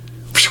beach.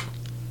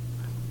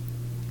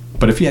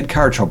 But if you had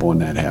car trouble when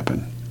that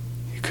happened,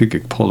 you could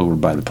get pulled over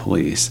by the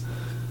police.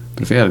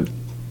 But if you had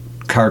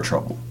car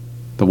trouble,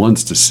 the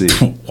ones to see.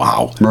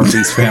 Wow.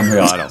 Murphy's Family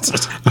Auto.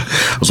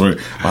 I was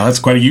wondering, wow, that's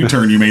quite a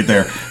U-turn you made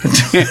there.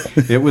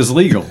 It was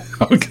legal.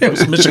 Okay, it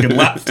was Michigan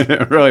left.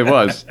 It really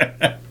was.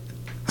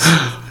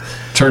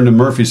 Turn to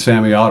Murphy's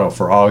Family Auto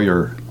for all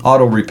your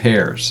auto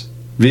repairs,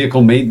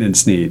 vehicle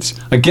maintenance needs.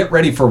 Get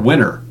ready for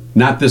winter.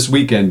 Not this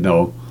weekend,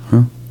 though.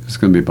 It's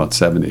going to be about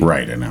 70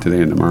 right, I know.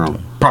 Today and tomorrow.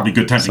 Probably a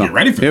good time to get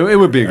ready for it. It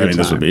would be a good time.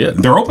 This would be it.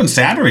 They're open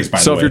Saturdays, by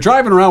the way. So if you're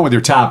driving around with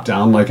your top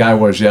down like I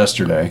was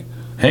yesterday.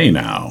 Hey,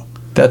 now.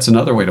 That's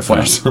another way to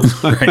flash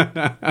something.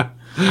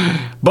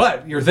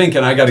 But you're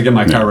thinking, I got to get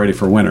my car ready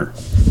for winter.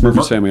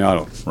 Murphy's Family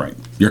Auto. Right.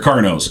 Your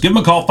car knows. Give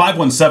them a call,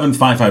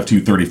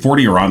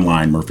 517-552-3040, or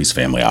online,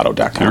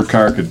 murphysfamilyauto.com. Your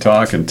car could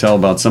talk and tell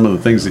about some of the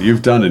things that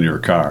you've done in your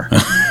car.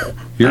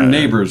 Your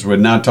neighbors would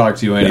not talk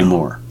to you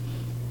anymore.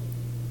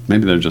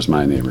 Maybe they're just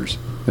my neighbors.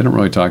 They don't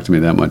really talk to me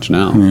that much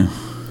now.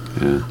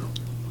 Yeah.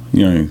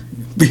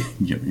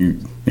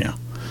 Yeah.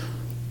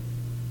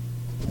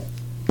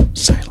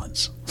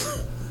 Silence.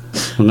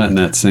 I'm letting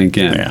that sink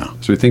in. Yeah.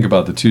 So we think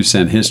about the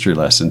 2-cent history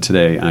lesson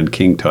today on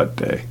King Tut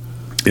Day.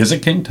 Is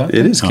it King Tut Day?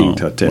 It is King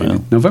Tut Day.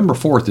 Well. November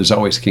 4th is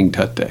always King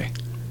Tut Day.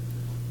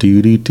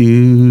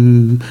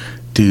 Do-do-do,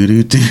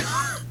 do-do-do.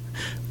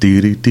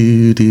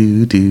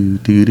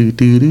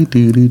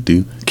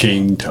 Do-do-do-do-do-do-do-do-do-do.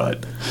 King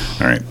Tut.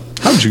 All right.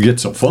 How'd you get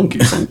so funky,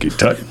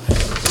 Tut?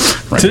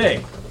 Right.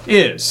 Today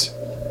is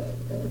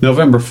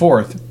November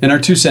 4th, and our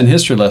 2-cent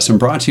history lesson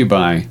brought to you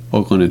by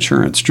Oakland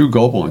Insurance. Drew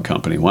Goebel and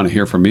Company want to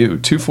hear from you.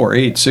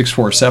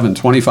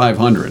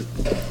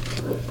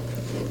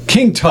 248-647-2500.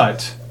 King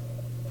Tut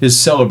is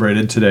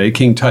celebrated today,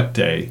 King Tut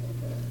Day,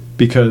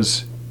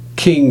 because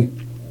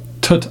King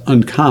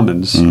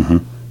Tutankhamun's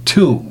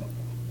tomb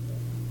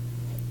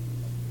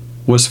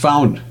was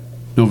found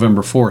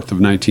November 4th of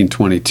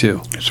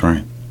 1922. That's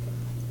right.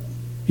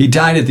 He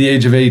died at the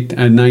age of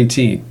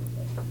 19.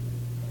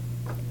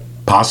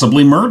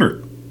 Possibly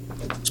murdered.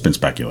 It's been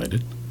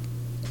speculated.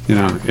 You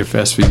know, if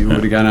SVU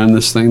would have got on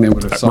this thing, they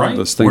would have solved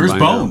this thing. Where's by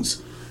Bones?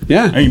 Now.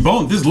 Yeah. I mean,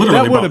 Bones. This is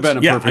literally that would have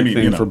Bones. been a perfect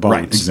thing for Bones.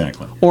 Right,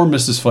 exactly. Or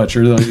Mrs.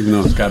 Fletcher, even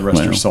though God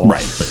rest her soul.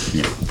 Right. But,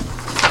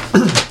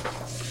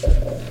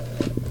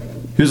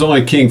 He was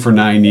only king for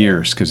 9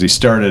 years because he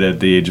started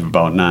at the age of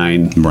about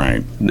 9.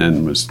 Right. And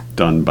then was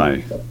done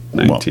by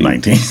 19. Well,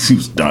 19. He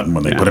was done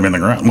when they put him in the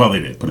ground. Well, they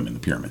did put him in the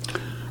pyramid.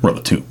 Or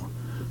the tomb.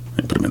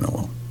 They put him in the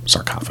little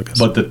sarcophagus.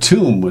 But the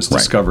tomb was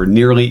discovered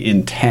nearly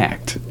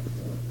intact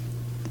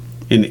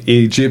in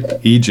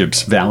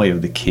Egypt's Valley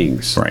of the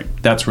Kings. Right.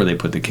 That's where they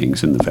put the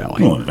kings, in the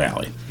valley. Well, in the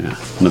valley. Yeah,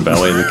 in the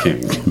Valley of the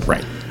King.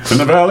 Right. In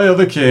the Valley of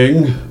the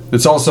King.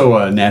 It's also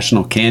a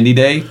National Candy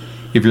Day.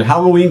 If your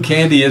Halloween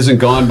candy isn't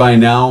gone by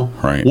now,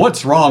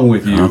 what's wrong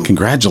with you? Oh,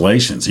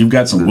 congratulations. You've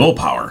got some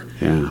willpower.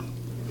 Yeah.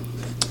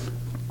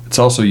 It's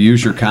also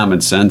Use Your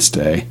Common Sense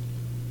Day.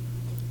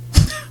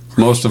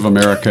 Most of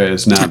America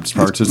is not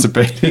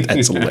participating.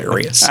 That's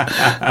hilarious.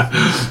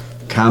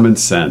 Common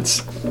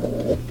sense.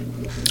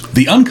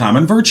 The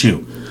uncommon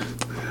virtue.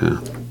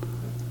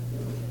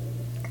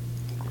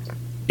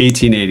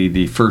 1880,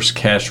 the first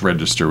cash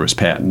register was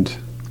patented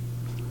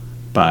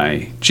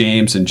by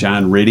James and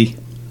John Riddy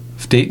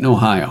of Dayton,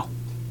 Ohio.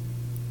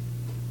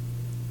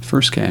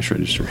 First cash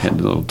register had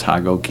the little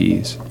toggle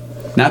keys.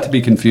 Not to be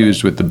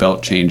confused with the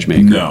belt change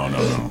maker.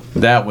 No.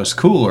 That was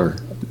cooler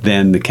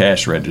than the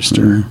cash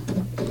register.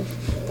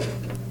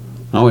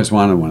 I always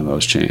wanted one of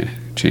those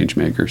change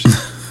makers.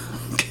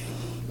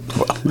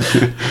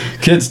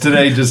 Kids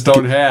today just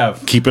don't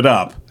have. Keep it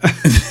up.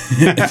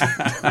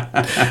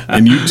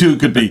 And you too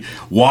could be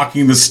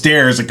walking the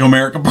stairs at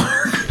Comerica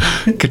Park.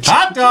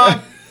 Hot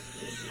dog!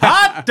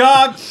 Hot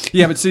dog!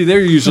 Yeah, but see,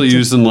 they're usually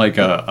using like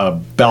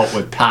a belt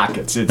with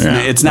pockets.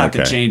 It's not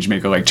the change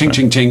maker, like ching,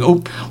 ching, ching.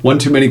 Oop, one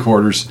too many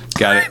quarters.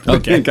 Got it.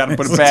 Okay, got to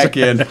put it back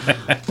in.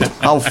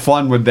 How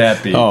fun would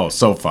that be? Oh,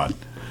 so fun.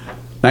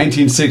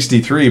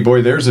 1963,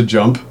 boy, there's a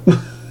jump.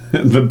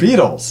 The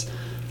Beatles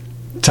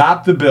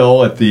topped the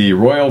bill at the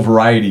Royal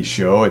Variety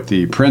Show at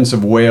the Prince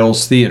of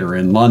Wales Theatre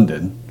in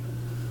London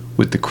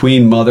with the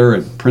Queen Mother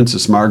and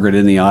Princess Margaret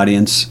in the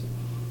audience.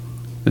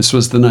 This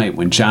was the night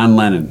when John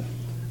Lennon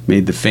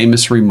made the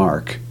famous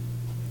remark.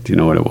 Do you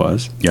know what it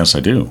was? Yes, I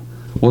do.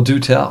 Well, do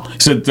tell. He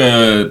said,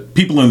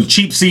 people in the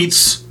cheap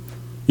seats,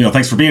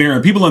 thanks for being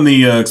here. People in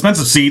the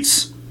expensive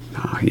seats,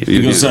 now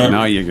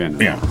you're going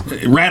to. Yeah,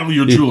 rattle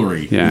your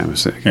jewelry. Yeah, it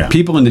was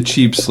people in the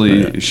cheap people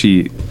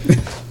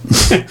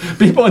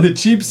in the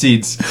cheap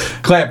seats,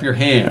 clap your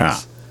hands. Yeah.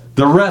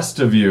 The rest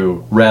of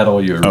you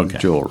rattle your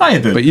jewelry.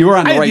 But you were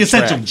on the right the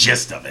track. essential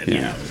gist of it.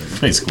 Yeah,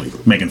 basically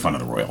making fun of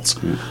the royals.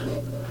 Yeah.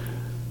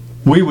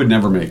 We would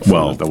never make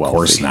fun of the wealthy. Of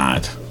course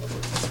not.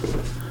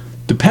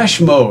 Depeche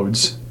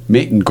Mode's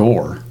Mate and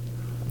Gore.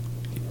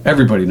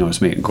 Everybody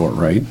knows Mate and Gore,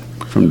 right?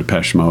 From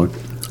Depeche Mode.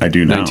 I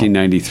do now.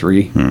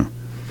 1993.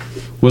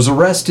 Was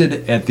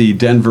arrested at the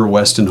Denver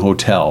Westin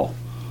Hotel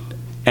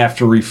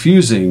after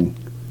refusing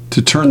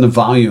to turn the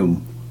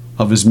volume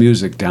of his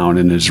music down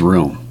in his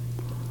room.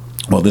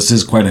 Well, this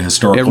is quite a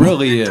historical. It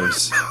really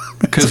is.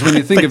 Because when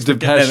you think of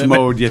Depeche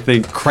Mode, you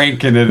think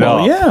cranking it Oh,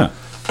 up. yeah.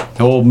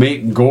 The old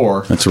Mate and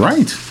Gore. That's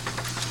right.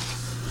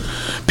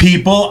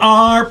 People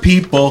are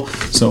people.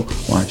 So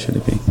why should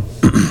it be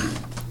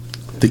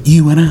that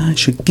you and I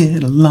should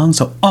get along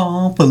so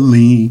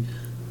awfully?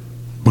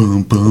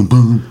 Boom, boom,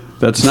 boom.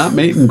 That's not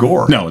Mate and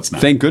Gore. No, it's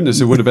not. Thank goodness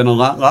it would have been a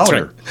lot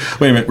louder.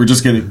 Wait a minute. We're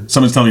just getting.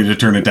 Someone's telling you to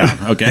turn it down.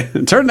 Okay.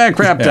 Turn that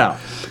crap Yeah. down.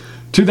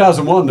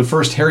 2001, the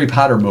first Harry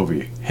Potter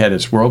movie had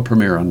its world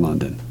premiere in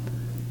London.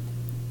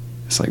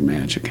 It's like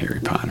magic,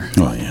 Harry Potter.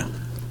 Oh yeah.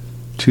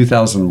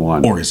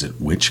 2001. Or is it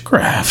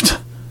witchcraft?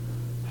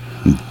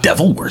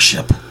 Devil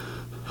worship.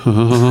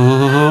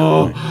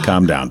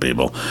 Calm down,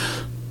 people.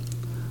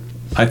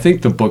 I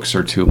think the books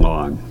are too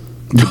long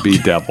to be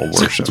devil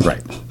worship. That's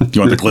right. Do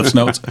you want the Cliff's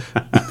Notes?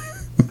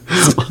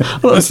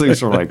 Those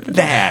things were like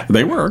that.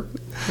 They were.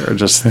 They're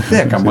just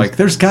thick. I'm like,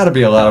 there's got to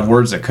be a lot of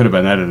words that could have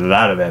been edited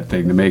out of that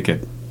thing to make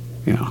it,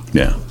 Yeah.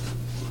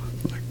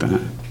 like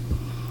that.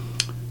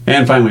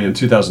 And finally, in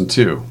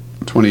 2002,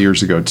 20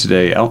 years ago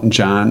today, Elton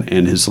John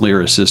and his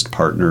lyricist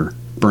partner,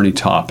 Bernie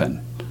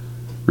Taupin,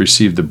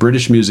 received the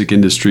British music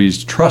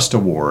industry's Trust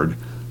Award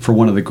for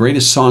one of the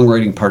greatest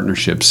songwriting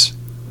partnerships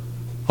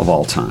of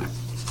all time.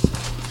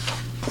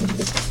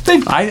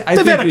 They've think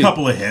had a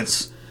couple of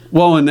hits.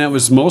 Well, and that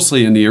was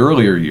mostly in the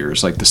earlier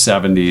years, like the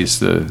 70s,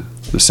 the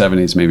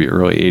 70s, maybe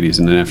early 80s,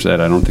 and then after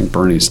that, I don't think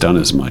Bernie's done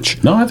as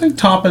much. No, I think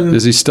Taupin.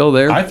 Is he still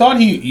there? I thought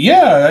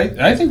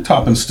I think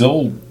Taupin's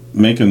still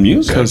making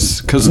music.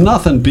 Because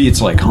nothing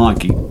beats like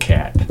Honky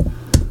Cat.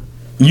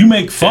 You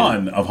make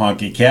fun of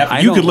Honky Cat,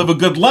 but you could live a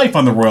good life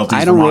on the royalties.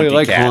 I don't from really Honky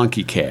like Cat.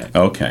 Honky Cat.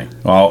 Okay,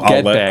 well,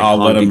 Get back,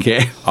 Honky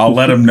Cat. I'll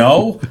let him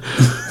know.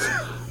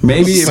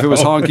 Maybe if it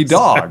was Honky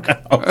Dog,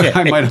 Okay.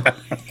 I might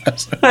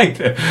like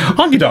that.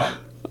 Honky Dog.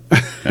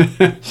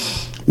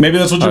 Maybe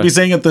that's what you'll be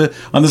saying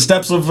on the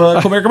steps of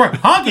Comerica Park.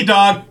 Honky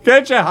Dog.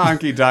 Get your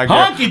Honky Dog.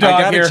 Honky Dog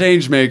I got here. a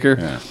change maker.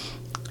 Yeah.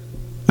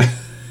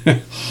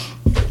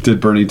 Did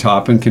Bernie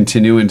Taupin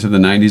continue into the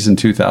 90s and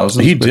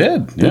 2000s? He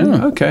did.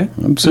 Yeah. Okay.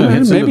 So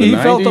hits into Maybe he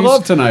the felt the 90s.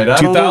 love tonight. I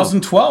don't know.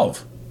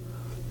 2012.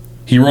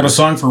 He wrote a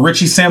song for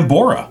Richie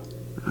Sambora.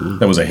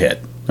 That was a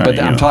hit. But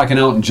I'm talking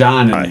Elton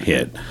John. a And,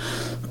 hit.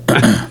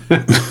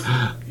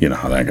 You know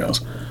how that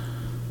goes.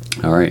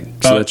 all right.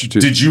 So that's your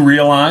two. Did you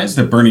realize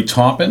that Bernie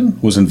Taupin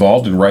was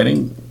involved in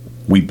writing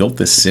 "We Built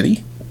This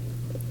City"?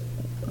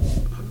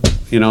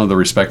 The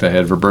respect I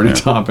had for Bernie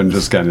Taupin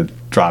just kind of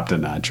dropped a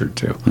notch or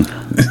two.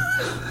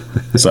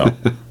 So,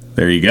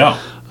 there you go.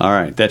 All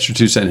right, that's your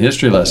 2-cent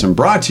history lesson,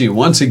 brought to you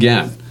once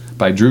again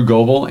by Drew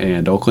Goebel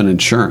and Oakland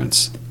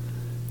Insurance.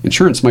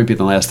 Insurance might be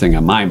the last thing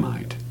on my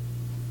mind,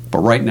 but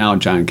right now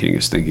John King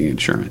is thinking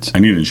insurance. I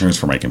need insurance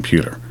for my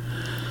computer.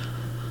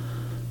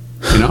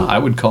 I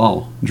would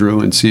call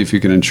Drew and see if you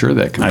can insure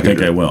that computer. I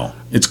think I will.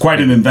 It's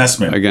quite an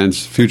investment.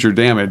 Against future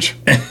damage.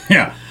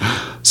 Yeah.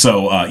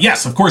 So,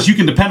 yes, of course, you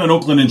can depend on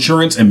Oakland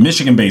Insurance and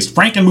Michigan-based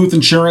Frankenmuth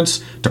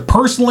Insurance to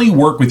personally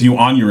work with you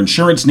on your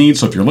insurance needs.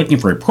 So if you're looking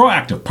for a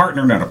proactive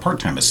partner, not a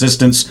part-time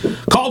assistance,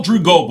 call Drew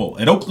Goebel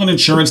at Oakland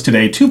Insurance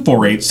today,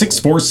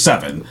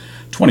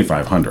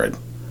 248-647-2500. All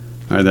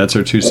right, that's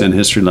our 2-cent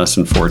history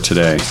lesson for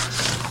today.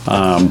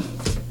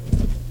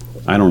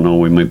 I don't know,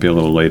 we might be a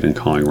little late in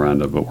calling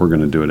Rhonda, but we're going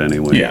to do it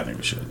anyway. Yeah, I think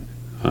we should.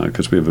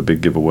 Because we have a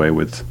big giveaway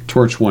with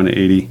Torch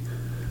 180.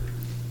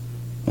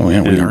 Oh,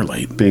 yeah, we And are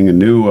late. Being a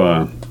new,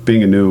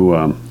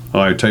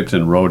 I typed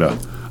in Rhoda.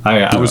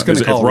 I was going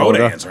to call Rhoda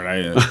Rhoda.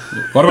 answered.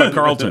 What about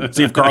Carlton?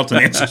 See if Carlton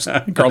answers.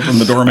 Carlton,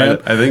 the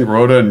doorman. I think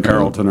Rhoda and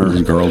Carlton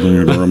are Carlton,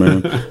 your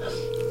doorman.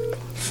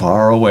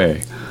 far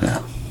away.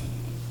 Yeah.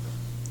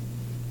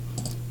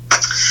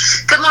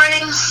 Good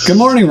morning. Good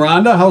morning,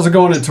 Rhonda. How's it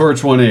going at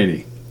Torch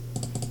 180?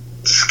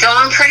 It's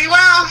going pretty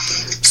well.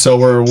 So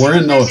we're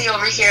in Busy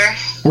over here.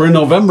 we're in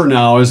November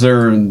now. Is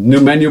there a new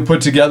menu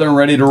put together and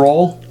ready to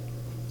roll?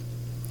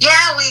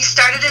 Yeah, we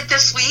started it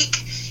this week,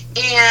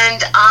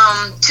 and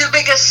two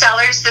biggest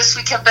sellers this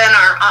week have been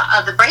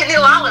our the brand new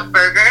olive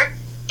burger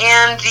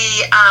and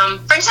the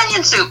French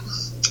onion soup.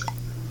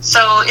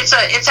 So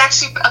it's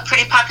actually a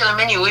pretty popular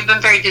menu. We've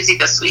been very busy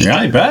this week. Yeah,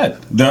 I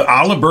bet. The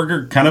olive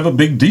burger, kind of a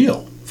big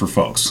deal for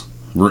folks.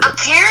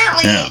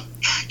 Apparently, Yeah.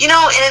 And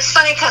it's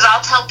funny because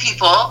I'll tell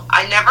people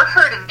I never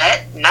heard of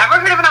it, never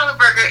heard of an olive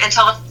burger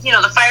until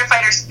the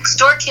firefighters next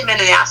door came in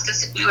and asked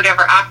us if we would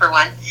ever offer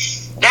one.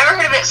 Never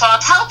heard of it, so I'll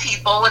tell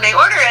people when they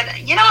order it,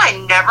 I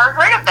never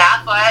heard of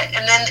that,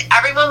 and then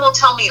everyone will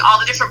tell me all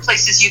the different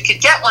places you could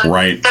get one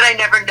Right. that I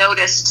never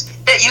noticed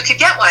that you could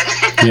get one.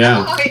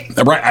 Yeah.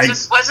 Right. It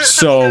just wasn't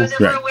something I was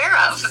ever right. aware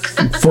of.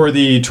 For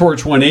the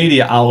Torch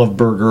 180 olive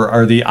burger,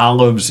 are the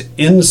olives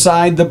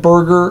inside the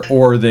burger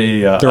or they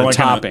They're a like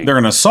topping? they're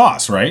in a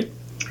sauce, right?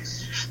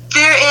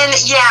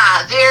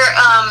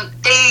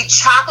 They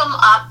chop them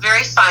up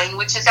very fine,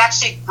 which is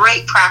actually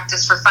great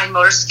practice for fine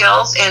motor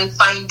skills and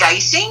fine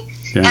dicing.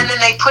 Yeah. and then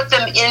they put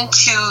them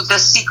into the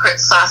secret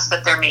sauce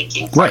that they're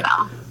making for Right.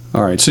 them.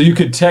 All right, so you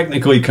could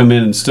technically come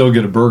in and still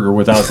get a burger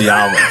without the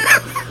olive.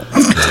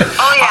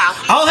 Oh yeah.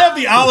 I'll have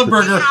the olive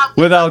burger.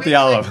 Without the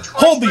olive.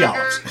 Hold the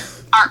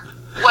olives.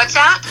 What's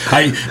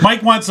that?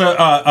 Mike wants a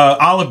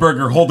olive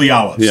burger. Hold the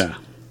olives. Yeah.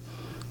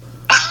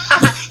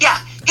 Yeah,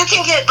 you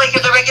can get like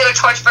the regular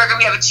torch burger.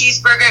 We have a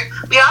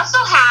cheeseburger. We also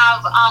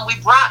have, we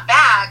brought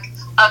back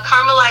a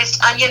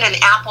caramelized onion and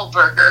apple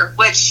burger,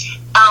 which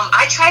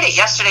I tried it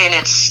yesterday and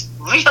it's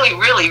really,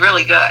 really,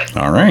 really good.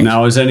 All right.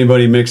 Now, has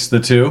anybody mixed the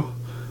two?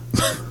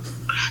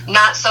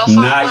 Not so far.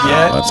 Not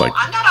yet? That's like-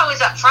 I'm not always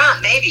up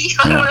front, maybe.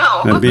 I don't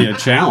know. That'd be a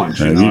challenge.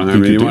 You Yeah, know? you I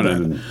could mean, you do wanna-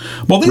 that.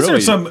 Well, these are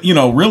really- some,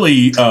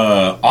 really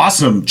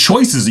awesome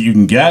choices that you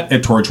can get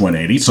at Torch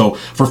 180. So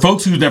for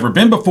folks who've never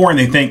been before and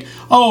they think,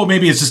 oh,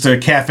 maybe it's just a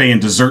cafe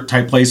and dessert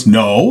type place.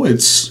 No,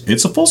 it's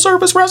a full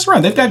service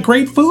restaurant. They've got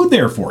great food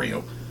there for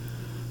you.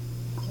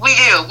 We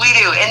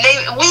do,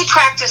 and we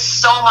practice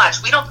so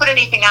much. We don't put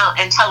anything out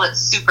until it's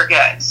super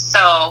good.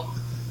 So,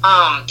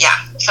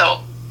 so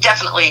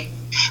definitely.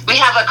 We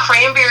have a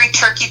cranberry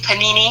turkey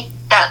panini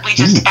that we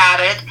just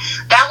added.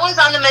 That was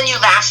on the menu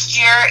last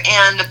year,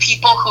 and the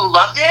people who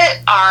loved it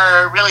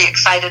are really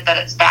excited that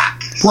it's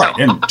back. Right,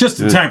 So, and just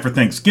in time for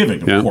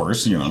Thanksgiving, of Yeah.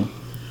 course, yes.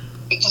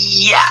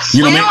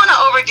 You know, We didn't want to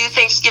overdo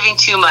Thanksgiving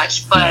too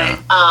much, but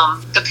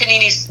the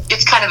paninis,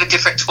 it's kind of a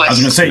different twist. I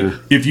was going to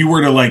say, if you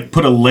were to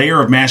put a layer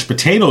of mashed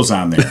potatoes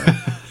on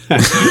there,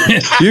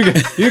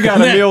 You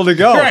got a meal to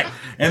go. right?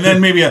 And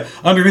then maybe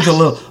underneath a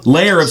little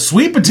layer of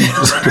sweet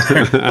potatoes.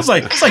 It's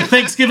like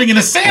Thanksgiving in a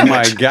Oh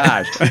sandwich. my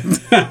gosh.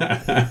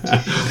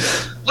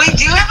 We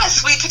do have a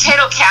sweet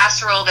potato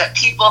casserole that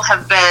people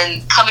have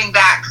been coming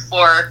back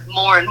for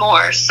more and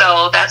more.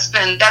 So that's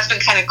been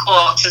kind of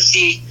cool to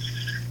see.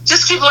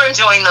 Just people are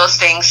enjoying those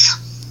things.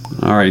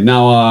 All right.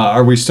 Now,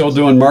 are we still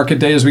doing market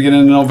day as we get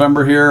into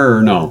November here,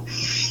 or no?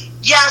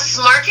 Yes,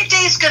 Market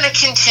Day is going to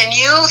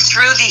continue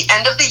through the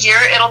end of the year.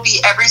 It'll be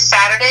every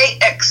Saturday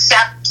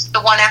except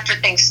the one after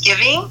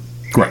Thanksgiving.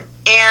 Right.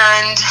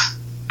 And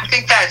I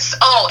think that's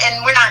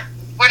and we're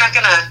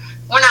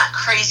not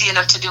crazy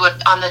enough to do it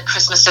on the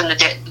Christmas in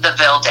the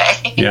Ville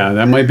Day. Yeah,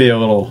 that might be a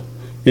little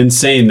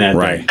insane that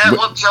Right. day. That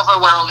would be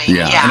overwhelming.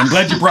 Yeah. And I'm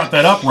glad you brought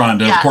that up,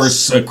 Rhonda. Yes. Of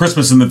course,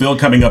 Christmas in the Ville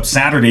coming up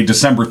Saturday,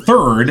 December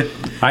 3rd.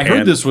 I heard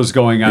And- this was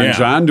going on, Yeah,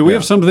 John. Do we yeah.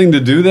 have something to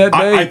do that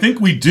day? I think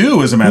we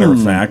do, as a matter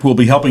of fact. We'll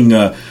be helping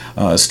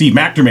Steve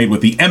McNamee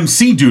with the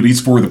MC duties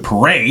for the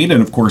parade,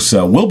 and of course,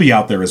 we'll be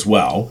out there as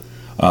well.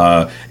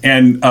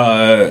 And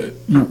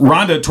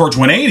Rhonda, Torch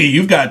 180,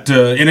 you've got,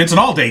 and it's an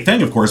all-day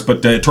thing, of course,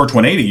 but Torch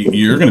 180,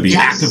 you're going to be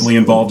Yes. actively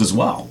involved as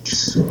well.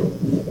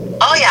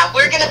 Oh yeah,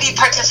 we're going to be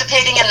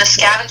participating in the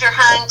scavenger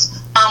hunt.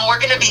 We're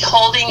going to be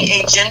holding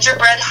a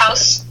gingerbread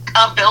house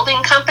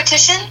building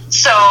competition.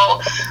 So,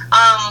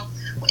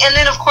 and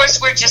then of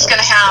course we're just going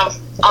to have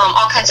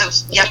all kinds of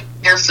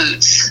yummier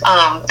foods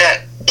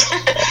that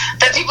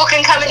that people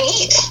can come and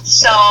eat.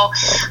 So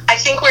I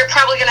think we're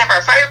probably going to have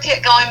our fire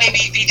pit going. Maybe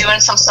be doing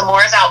some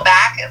s'mores out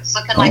back. It's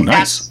looking like nice.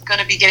 that's going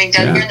to be getting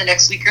done here in the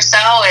next week or so.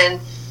 And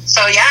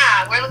so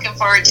yeah, we're looking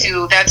forward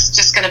to. That's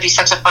just going to be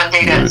such a fun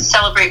day to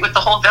celebrate with the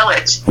whole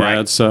village. Yeah,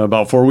 it's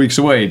about 4 weeks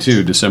away,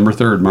 too. December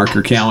 3rd. Mark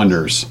your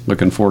calendars.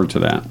 Looking forward to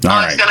that. All It's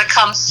right. going to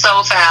come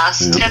so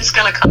fast. Yeah. It's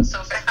going to come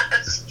so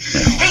fast.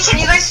 Hey, can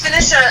you guys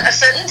finish a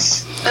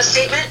sentence, a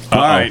statement? All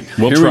right.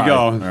 We'll here try. we go.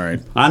 All right.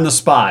 On the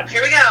spot.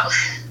 Here we go.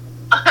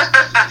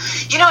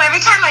 Every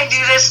time I do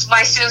this,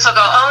 my students will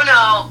go, oh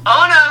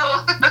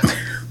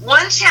no.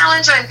 One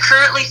challenge I'm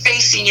currently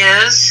facing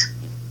is...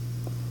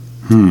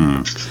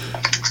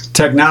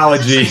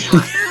 Technology.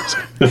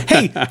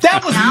 Hey,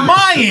 that was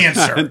my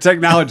answer.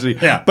 Technology.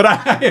 Yeah. But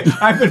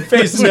I've been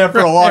facing that for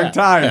a long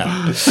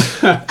time.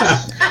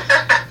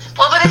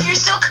 Well, but if you're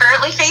still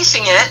currently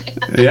facing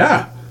it...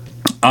 Yeah.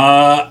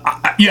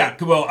 Yeah,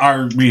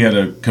 well, we had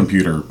a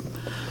computer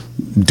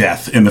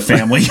death in the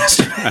family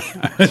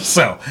yesterday.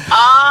 So,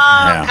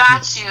 yeah.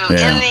 Got you.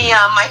 Yeah. In the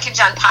Mike and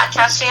John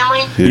podcast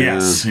family?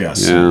 yes.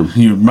 Yeah.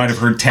 You might have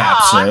heard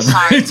taps. Oh, I'm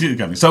sorry.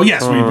 Coming. So,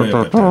 yes,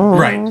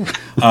 right.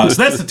 So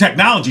that's the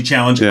technology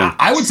challenge. Yeah.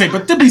 I would say,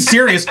 but to be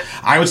serious,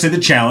 I would say the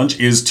challenge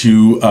is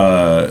to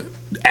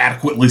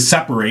adequately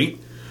separate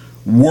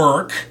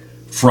work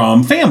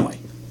from family.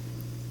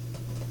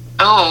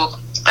 Oh,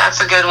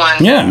 that's a good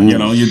one. Yeah,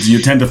 you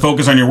tend to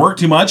focus on your work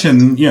too much,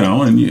 and you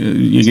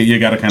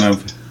got to kind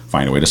of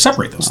find a way to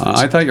separate those things.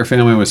 I thought your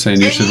family was saying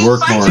you And should you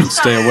work find more your and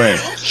stay away.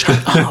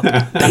 time.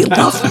 They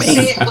love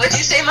me. What'd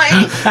you say,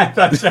 Mike? I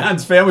thought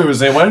John's family was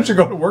saying, why don't you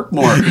go to work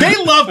more? They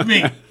love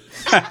me.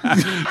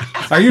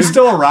 Are you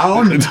still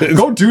around?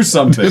 Go do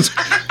something.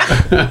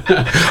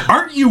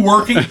 Aren't you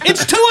working?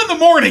 It's 2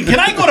 a.m. Can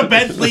I go to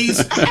bed,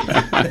 please?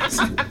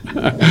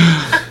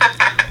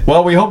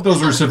 Well, we hope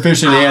those were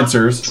sufficient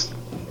answers.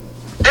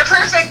 They're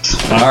perfect.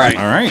 All right.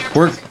 All right.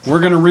 We're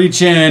going to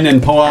reach in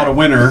and pull out a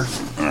winner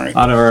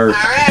out of our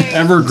right.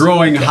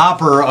 ever-growing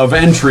hopper of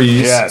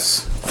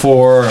entries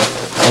for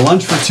a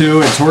lunch for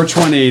two at Torch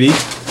 180,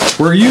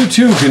 where you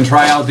too can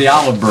try out the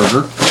olive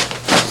burger.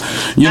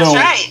 That's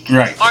right.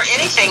 Right. Or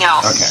anything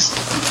else. Okay.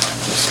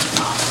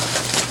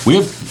 We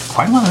have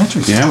quite a lot of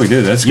entries. Yeah, we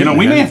do. That's You know, good,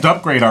 we man. may have to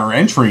upgrade our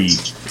entry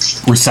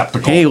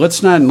receptacle. Hey,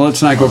 let's not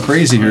go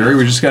crazy here.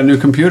 We just got a new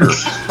computer.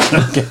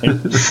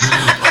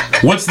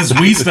 What's this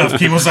Wii stuff,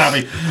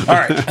 Kimosabe? All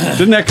right.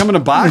 Didn't that come in a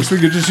box? We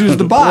could just use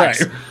the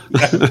box.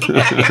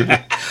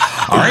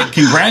 All right.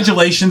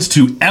 Congratulations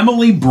to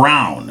Emily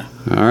Brown.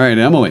 All right,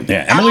 Emily.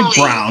 Yeah, Emily Emily.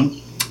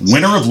 Brown,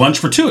 winner of Lunch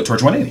for Two at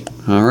Torch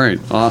 180. All right,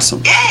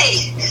 awesome.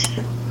 Yay!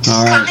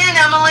 All Come right. in,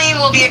 Emily.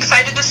 We'll be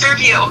excited to serve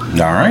you.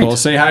 All right. Well,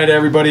 say hi to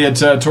everybody at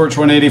Torch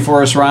 180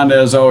 for us, Rhonda.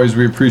 As always,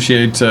 we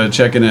appreciate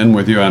checking in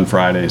with you on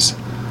Fridays.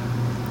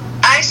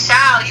 I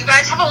shall. You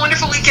guys have a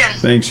wonderful weekend.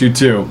 Thanks, you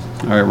too.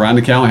 All right,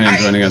 Rhonda Callahan Bye.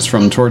 joining us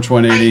from Torch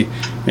 180,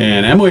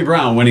 and Emily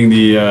Brown winning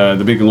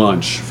the big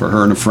lunch for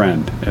her and a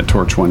friend at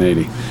Torch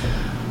 180.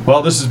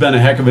 Well, this has been a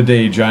heck of a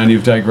day, John.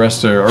 You've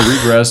digressed or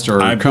regressed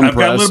or I've compressed.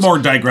 got a little more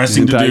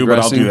digressing to do, but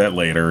I'll do that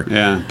later.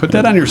 Yeah, put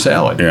that on your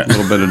salad. Yeah. A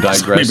little bit of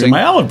digressing. Maybe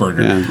my olive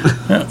burger. Yeah.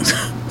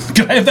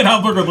 Can I have that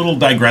olive burger a little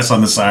digress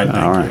on the side?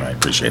 Thank All you. right. I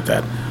appreciate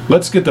that.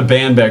 Let's get the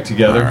band back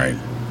together. All right.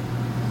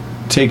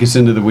 Take us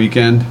into the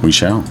weekend. We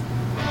shall.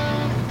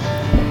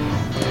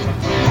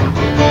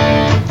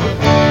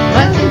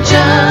 Mike and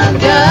John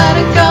got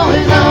it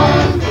going on.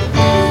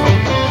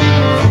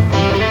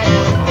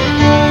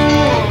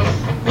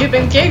 You've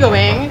been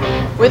giggling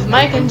with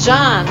Mike and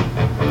John.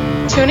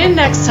 Tune in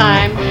next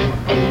time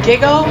and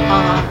giggle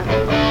on.